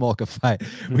Louis Smolka fight?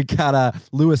 We got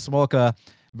Louis Smolka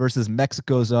versus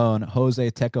Mexico's own Jose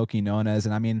Teco Quinonez.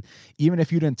 And I mean, even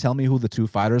if you didn't tell me who the two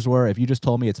fighters were, if you just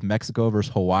told me it's Mexico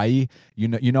versus Hawaii, you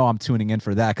know I'm tuning in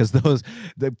for that, because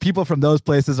the people from those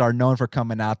places are known for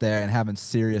coming out there and having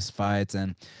serious fights.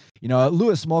 And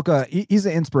Louis Smolka, he's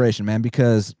an inspiration, man,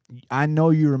 because I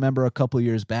know you remember a couple of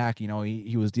years back,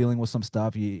 he was dealing with some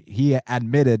stuff. He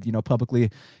admitted,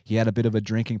 publicly he had a bit of a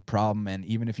drinking problem. And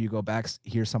even if you go back,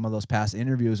 hear some of those past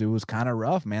interviews, it was kind of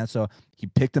rough, man. So he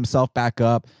picked himself back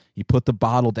up. He put the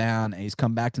bottle down, and he's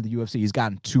come back to the UFC. He's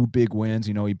gotten 2 big wins.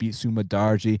 He beat Suma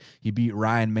Darji. He beat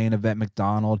Ryan Main Event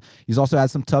McDonald. He's also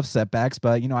had some tough setbacks,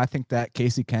 but, I think that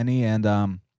Casey Kenny and,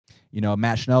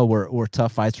 Matt Schnell were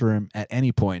tough fights for him at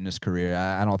any point in his career.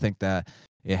 I don't think that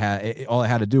all it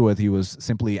had to do with he was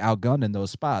simply outgunned in those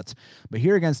spots. But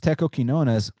here against Teco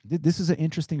Quinonez, this is an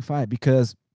interesting fight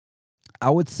because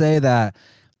I would say that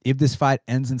if this fight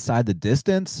ends inside the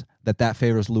distance, that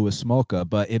favors Louis Smolka.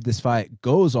 But if this fight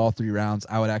goes all 3 rounds,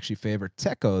 I would actually favor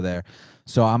Teco there.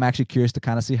 So I'm actually curious to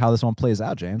kind of see how this one plays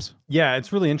out, James. Yeah,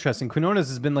 it's really interesting. Quinonez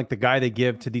has been like the guy they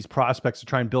give to these prospects to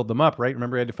try and build them up, right?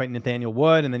 Remember, he had to fight Nathaniel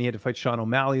Wood, and then he had to fight Sean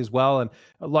O'Malley as well. And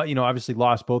a lot, obviously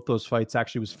lost both those fights,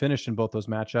 actually was finished in both those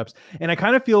matchups. And I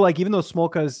kind of feel like even though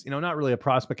Smolka's, not really a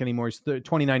prospect anymore, he's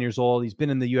 29 years old, he's been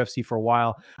in the UFC for a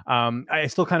while. I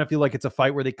still kind of feel like it's a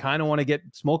fight where they kind of want to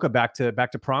get Smolka back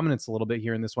to prominence a little bit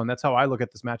here in this one. That's how I look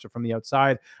at this matchup from the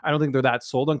outside. I don't think they're that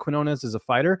sold on Quinonez as a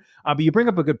fighter. But you bring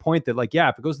up a good point that, like, yeah,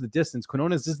 if it goes to the distance,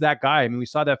 Quinonez is that guy. I mean, we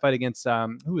saw that fight against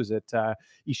who is it?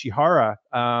 Ishihara,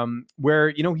 where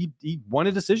he won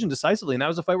a decision decisively, and that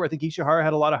was a fight where I think Ishihara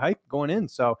had a lot of hype going in,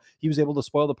 so he was able to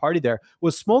spoil the party there.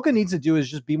 What Smolka needs to do is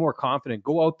just be more confident,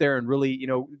 go out there and really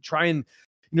try and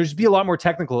just be a lot more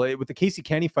technical. With the Casey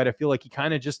Kenny fight, I feel like he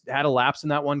kind of just had a lapse in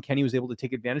that one. Kenny was able to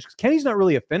take advantage because Kenny's not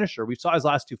really a finisher. We saw his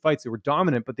last 2 fights. They were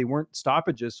dominant, but they weren't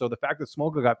stoppages. So the fact that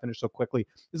Smolka got finished so quickly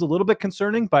is a little bit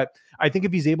concerning, but I think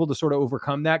if he's able to sort of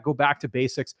overcome that, go back to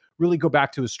basics, really go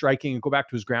back to his striking and go back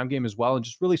to his ground game as well, and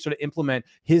just really sort of implement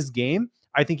his game,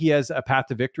 I think he has a path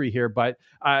to victory here. But,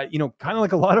 kind of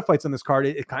like a lot of fights on this card,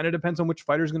 it kind of depends on which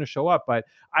fighter is going to show up. But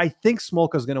I think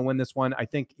Smolka is going to win this one. I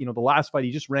think, the last fight,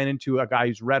 he just ran into a guy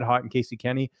who's red hot in Casey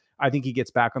Kenny. I think he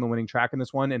gets back on the winning track in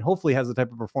this one and hopefully has the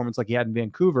type of performance like he had in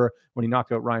Vancouver when he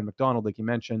knocked out Ryan McDonald, like you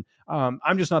mentioned.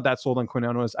 I'm just not that sold on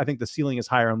Quinonez. I think the ceiling is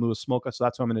higher on Louis Smolka, so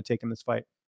that's why I'm going to take in this fight.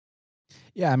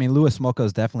 Yeah, I mean, Louis Smolka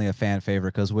is definitely a fan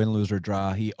favorite because win, lose, or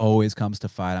draw, he always comes to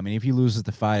fight. I mean, if he loses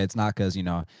the fight, it's not because,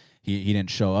 he didn't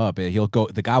show up.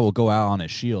 The guy will go out on his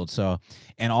shield. So,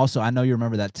 and also, I know you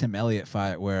remember that Tim Elliott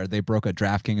fight where they broke a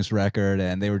DraftKings record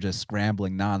and they were just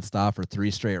scrambling nonstop for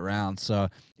 3 straight rounds. So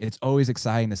it's always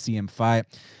exciting to see him fight.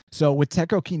 So with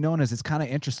Teco Quinonez, it's kind of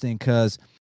interesting because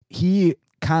he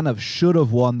kind of should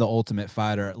have won the Ultimate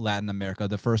Fighter Latin America,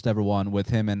 the first ever one with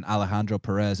him and Alejandro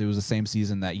Perez. It was the same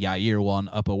season that Yair won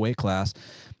up a weight class.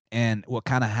 And what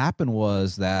kind of happened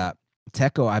was that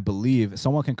Tecco, I believe,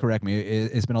 someone can correct me,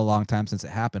 it's been a long time since it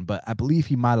happened, but I believe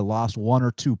he might have lost 1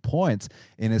 or 2 points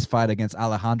in his fight against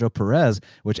Alejandro Perez,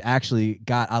 which actually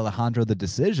got Alejandro the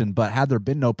decision. But had there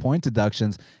been no point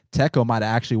deductions, Tecco might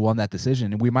have actually won that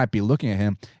decision, and we might be looking at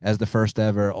him as the first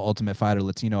ever Ultimate Fighter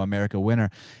Latino America winner.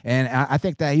 And I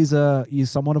think that he's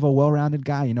somewhat of a well-rounded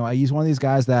guy. You know, he's one of these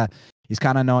guys that he's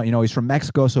kind of known, you know, he's from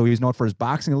Mexico, so he's known for his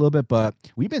boxing a little bit, but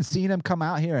we've been seeing him come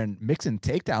out here and mixing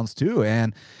takedowns too.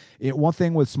 And one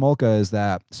thing with Smolka is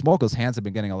that Smolka's hands have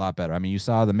been getting a lot better. I mean, you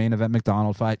saw the main event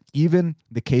McDonald fight, even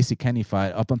the Casey Kenny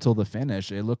fight up until the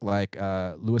finish. It looked like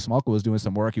Louis Smolka was doing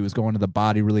some work. He was going to the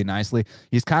body really nicely.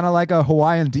 He's kind of like a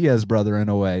Hawaiian Diaz brother in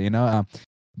a way, you know?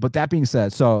 But that being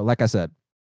said, so like I said,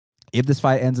 if this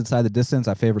fight ends inside the distance,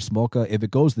 I favor Smolka. If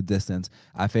it goes the distance,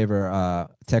 I favor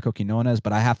Tecco Quinonez,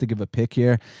 but I have to give a pick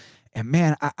here. And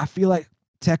man, I feel like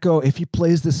Tecco, if he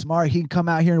plays this smart, he can come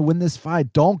out here and win this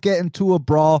fight. Don't get into a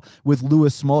brawl with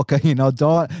Louis Smolka. You know,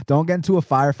 don't get into a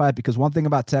firefight, because one thing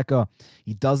about Tecco,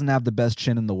 he doesn't have the best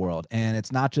chin in the world. And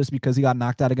it's not just because he got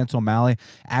knocked out against O'Malley.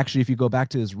 Actually, if you go back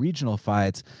to his regional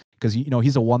fights, because, you know,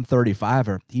 he's a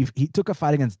 135er. He took a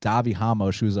fight against Davi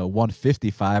Ramos, who's a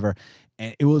 155er,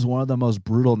 and it was one of the most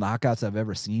brutal knockouts I've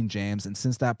ever seen, James. And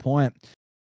since that point,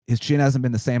 his chin hasn't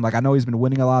been the same. Like, I know he's been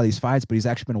winning a lot of these fights, but he's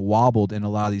actually been wobbled in a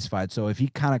lot of these fights. So if he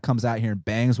kind of comes out here and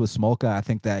bangs with Smolka, I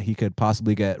think that he could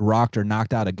possibly get rocked or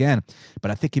knocked out again. But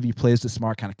I think if he plays the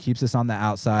smart, kind of keeps us on the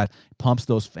outside, pumps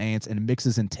those feints, and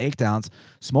mixes in takedowns,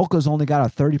 Smolka's only got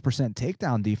a 30%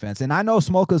 takedown defense. And I know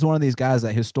Smolka's one of these guys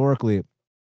that historically,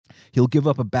 he'll give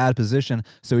up a bad position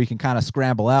so he can kind of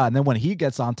scramble out. And then when he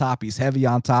gets on top, he's heavy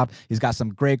on top. He's got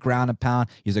some great ground and pound.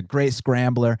 He's a great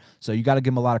scrambler. So you got to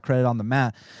give him a lot of credit on the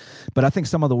mat. But I think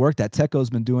some of the work that Tecco's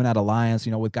been doing at Alliance,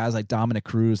 you know, with guys like Dominic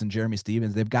Cruz and Jeremy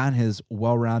Stevens, they've gotten his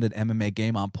well-rounded MMA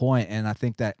game on point. And I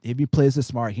think that if he plays it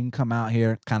smart, he can come out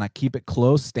here, kind of keep it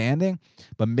close standing,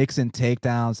 but mix in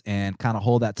takedowns and kind of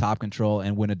hold that top control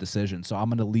and win a decision. So I'm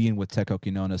going to lean with Tecco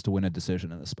Quinonez to win a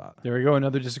decision in this spot. There we go.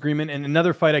 Another disagreement and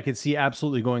another fight I could see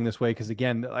absolutely going this way, because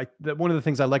again, one of the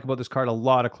things I like about this card, a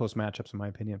lot of close matchups in my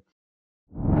opinion.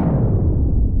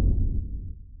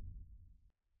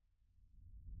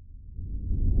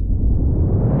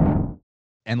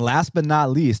 And last but not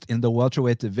least, in the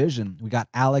welterweight division, we got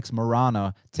Alex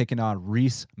Morono taking on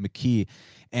Rhys McKee.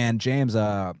 And James,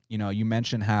 you know, you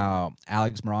mentioned how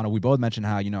Alex Morono, we both mentioned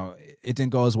how, you know, it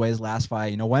didn't go his way his last fight.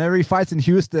 You know, whenever he fights in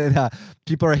Houston,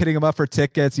 people are hitting him up for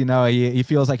tickets. You know, he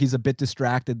feels like he's a bit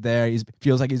distracted there. He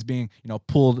feels like he's being, you know,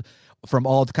 pulled from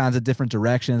all kinds of different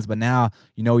directions. But now,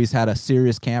 you know, he's had a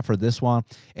serious camp for this one.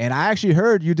 And I actually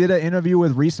heard you did an interview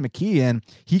with Rhys McKee, and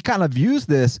he kind of views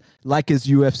this like his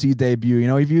UFC debut. You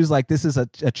know, he views like this is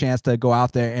a chance to go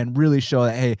out there and really show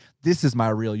that, hey, this is my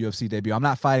real UFC debut. I'm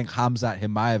not fighting Khamzat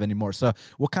Chimaev anymore. So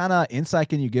what kind of insight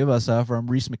can you give us from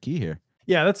Rhys McKee here?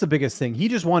 Yeah, that's the biggest thing. He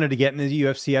just wanted to get into the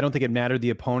UFC. I don't think it mattered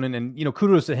the opponent. And, you know,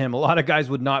 kudos to him. A lot of guys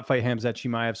would not fight Khamzat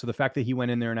Chimaev. So the fact that he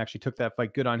went in there and actually took that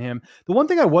fight, good on him. The one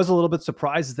thing I was a little bit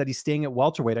surprised is that he's staying at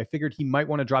welterweight. I figured he might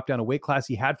want to drop down a weight class.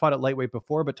 He had fought at lightweight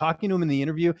before, but talking to him in the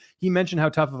interview, he mentioned how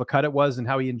tough of a cut it was and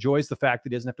how he enjoys the fact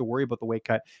that he doesn't have to worry about the weight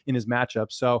cut in his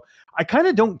matchup. So I kind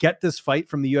of don't get this fight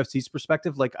from the UFC's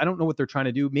perspective. Like, I don't know what they're trying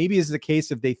to do. Maybe it's the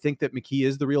case if they think that McKee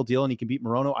is the real deal and he can beat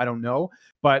Morono. I don't know.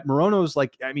 But Morono's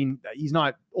like, I mean, he's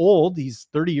not old. He's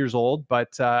 30 years old,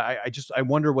 but I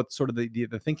wonder what sort of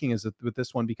the thinking is with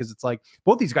this one, because it's like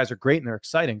both these guys are great and they're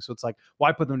exciting. So it's like,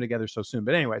 why put them together so soon?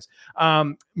 But anyways,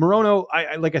 Morono,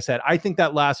 like I said, I think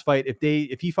that last fight, if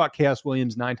he fought Chaos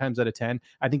Williams 9 times out of 10,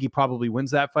 I think he probably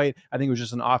wins that fight. I think it was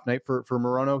just an off night for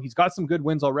Morono. He's got some good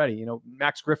wins already. You know,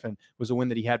 Max Griffin was a win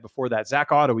that he had before that.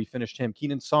 Zach Otto, he finished him.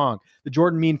 Keenan Song, the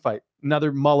Jordan Mean fight,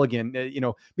 another mulligan. You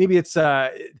know, maybe it's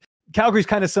Calgary's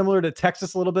kind of similar to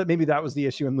Texas a little bit. Maybe that was the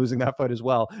issue in losing that fight as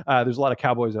well. There's a lot of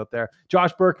Cowboys out there.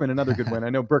 Josh Berkman, another good win. I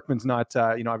know Berkman's not,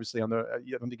 you know, obviously on the,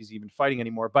 I don't think he's even fighting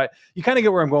anymore, but you kind of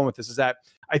get where I'm going with this, is that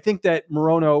I think that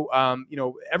Morono, you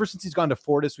know, ever since he's gone to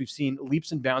Fortis, we've seen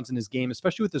leaps and bounds in his game,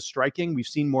 especially with his striking. We've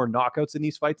seen more knockouts in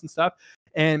these fights and stuff.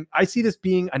 And I see this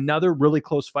being another really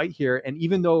close fight here. And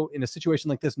even though in a situation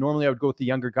like this, normally I would go with the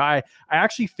younger guy, I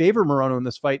actually favor Morono in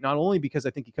this fight, not only because I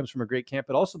think he comes from a great camp,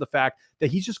 but also the fact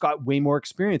that he's just got way more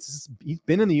experience. He's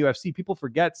been in the UFC, people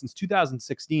forget, since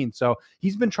 2016. So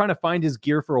he's been trying to find his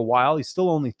gear for a while. He's still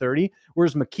only 30.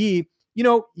 Whereas McKee, you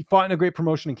know, he fought in a great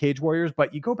promotion in Cage Warriors,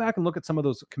 but you go back and look at some of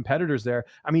those competitors there.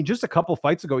 I mean, just a couple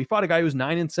fights ago, he fought a guy who was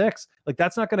 9-6. Like,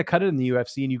 that's not going to cut it in the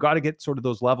UFC, and you got to get sort of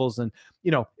those levels. And,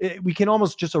 you know, we can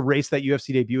almost just erase that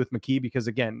UFC debut with McKee because,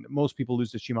 again, most people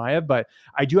lose to Chimaev, but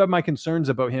I do have my concerns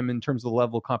about him in terms of the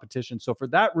level of competition. So for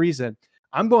that reason,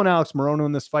 I'm going Alex Morono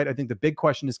in this fight. I think the big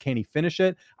question is, can he finish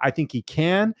it? I think he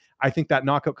can. I think that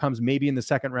knockout comes maybe in the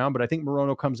second round, but I think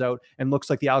Morono comes out and looks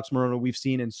like the Alex Morono we've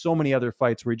seen in so many other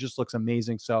fights where he just looks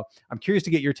amazing. So I'm curious to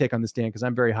get your take on this, Dan, because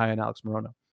I'm very high on Alex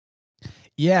Morono.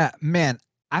 Yeah, man,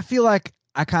 I feel like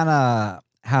I kind of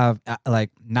have like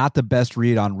not the best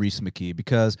read on Reese McKee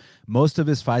because most of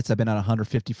his fights have been at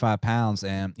 155 pounds,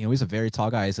 and you know he's a very tall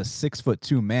guy. He's a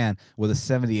 6'2" man with a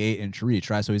 78-inch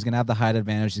reach, right? So he's gonna have the height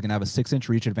advantage. He's gonna have a 6-inch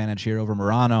reach advantage here over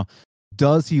Morono.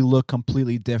 Does he look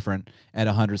completely different at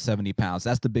 170 pounds?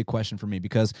 That's the big question for me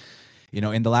because, you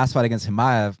know, in the last fight against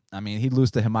Chimaev, I mean, he'd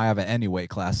lose to Chimaev at any weight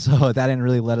class. So that didn't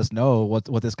really let us know what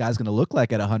this guy's going to look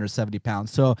like at 170 pounds.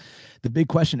 So the big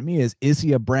question to me is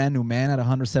he a brand new man at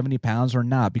 170 pounds or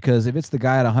not? Because if it's the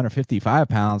guy at 155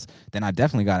 pounds, then I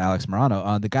definitely got Alex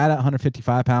Morono. The guy at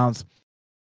 155 pounds,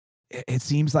 it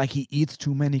seems like he eats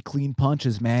too many clean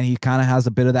punches, man. He kind of has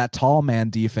a bit of that tall man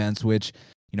defense, which,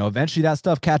 you know, eventually that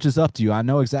stuff catches up to you. I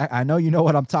know you know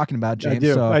what I'm talking about, James. I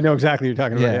do. So, I know exactly what you're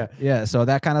talking about. Yeah. So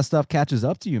that kind of stuff catches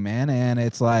up to you, man. And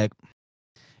it's like,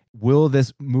 will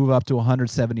this move up to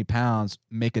 170 pounds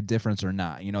make a difference or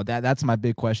not? You know, that's my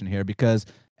big question here because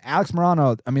Alex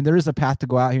Morono, I mean, there is a path to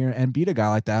go out here and beat a guy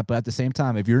like that. But at the same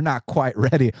time, if you're not quite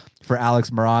ready for Alex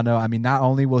Morono, I mean, not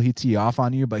only will he tee off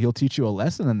on you, but he'll teach you a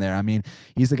lesson in there. I mean,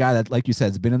 he's the guy that, like you said,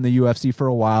 has been in the UFC for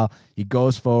a while. He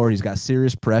goes forward. He's got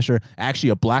serious pressure. Actually,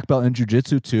 a black belt in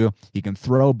jiu-jitsu too. He can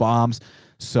throw bombs.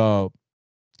 So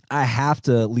I have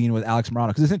to lean with Alex Morono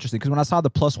because it's interesting. Because when I saw the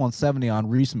plus 170 on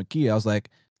Reese McKee, I was like,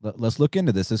 let's look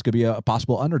into this. This could be a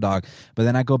possible underdog. But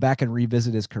then I go back and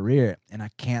revisit his career, and I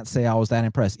can't say I was that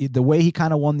impressed. The way he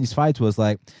kind of won these fights was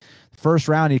like, first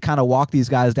round, he'd kind of walk these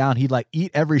guys down. He'd like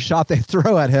eat every shot they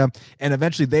throw at him, and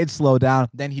eventually they'd slow down.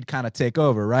 Then he'd kind of take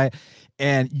over, right?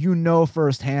 And you know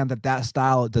firsthand that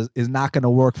style is not going to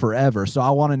work forever. So I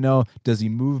want to know, does he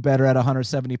move better at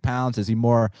 170 pounds? Is he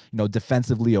more, you know,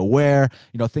 defensively aware?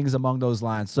 You know, things along those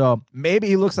lines. So maybe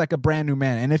he looks like a brand new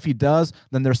man. And if he does,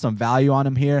 then there's some value on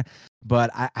him here.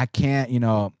 But I can't, you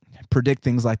know, predict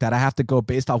things like that. I have to go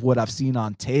based off what I've seen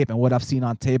on tape. And what I've seen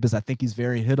on tape is I think he's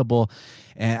very hittable.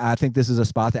 And I think this is a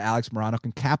spot that Alex Morono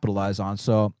can capitalize on.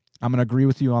 So I'm going to agree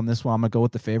with you on this one. I'm going to go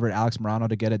with the favorite, Alex Morono,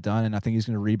 to get it done, and I think he's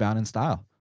going to rebound in style.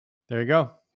 There you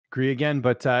go. Agree again.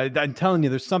 But I'm telling you,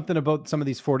 there's something about some of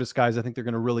these Fortis guys. I think they're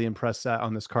going to really impress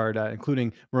on this card,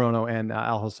 including Morono and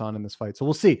Alhassan in this fight. So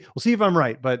we'll see. We'll see if I'm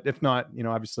right. But if not, you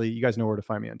know, obviously you guys know where to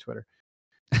find me on Twitter.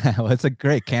 Well, it's a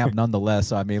great camp nonetheless.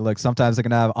 So, I mean, look, sometimes they're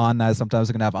going to have on nights, sometimes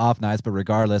they're going to have off nights, but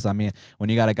regardless, I mean, when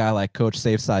you got a guy like Coach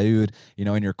Saif Saud, you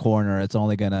know, in your corner, it's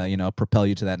only going to, you know, propel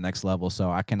you to that next level.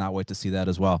 So I cannot wait to see that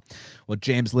as well. Well,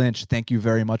 James Lynch, thank you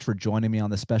very much for joining me on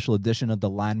the special edition of the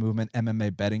Line Movement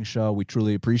MMA betting show. We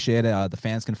truly appreciate it. The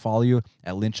fans can follow you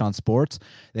at Lynch on Sports.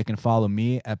 They can follow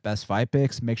me at Best Fight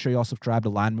Picks. Make sure you all subscribe to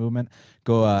Line Movement.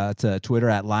 Go to Twitter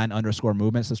at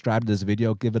line_movement. Subscribe to this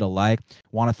video. Give it a like.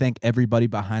 Want to thank everybody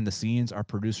behind the scenes. Our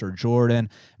producer, Jordan,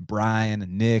 Brian,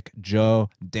 Nick, Joe,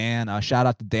 Dan. Shout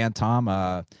out to Dan Tom.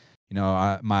 You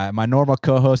know, my normal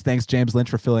co-host. Thanks, James Lynch,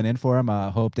 for filling in for him.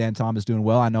 Hope Dan Tom is doing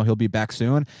well. I know he'll be back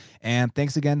soon. And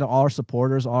thanks again to all our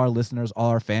supporters, all our listeners, all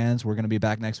our fans. We're going to be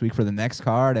back next week for the next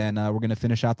card, and we're going to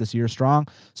finish out this year strong.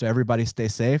 So everybody stay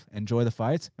safe, enjoy the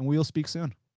fights, and we will speak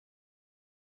soon.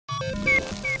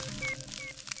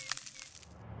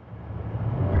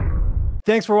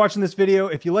 Thanks for watching this video.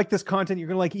 If you like this content, you're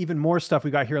going to like even more stuff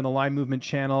we got here on the Line Movement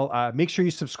channel. Make sure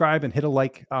you subscribe and hit a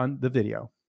like on the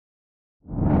video.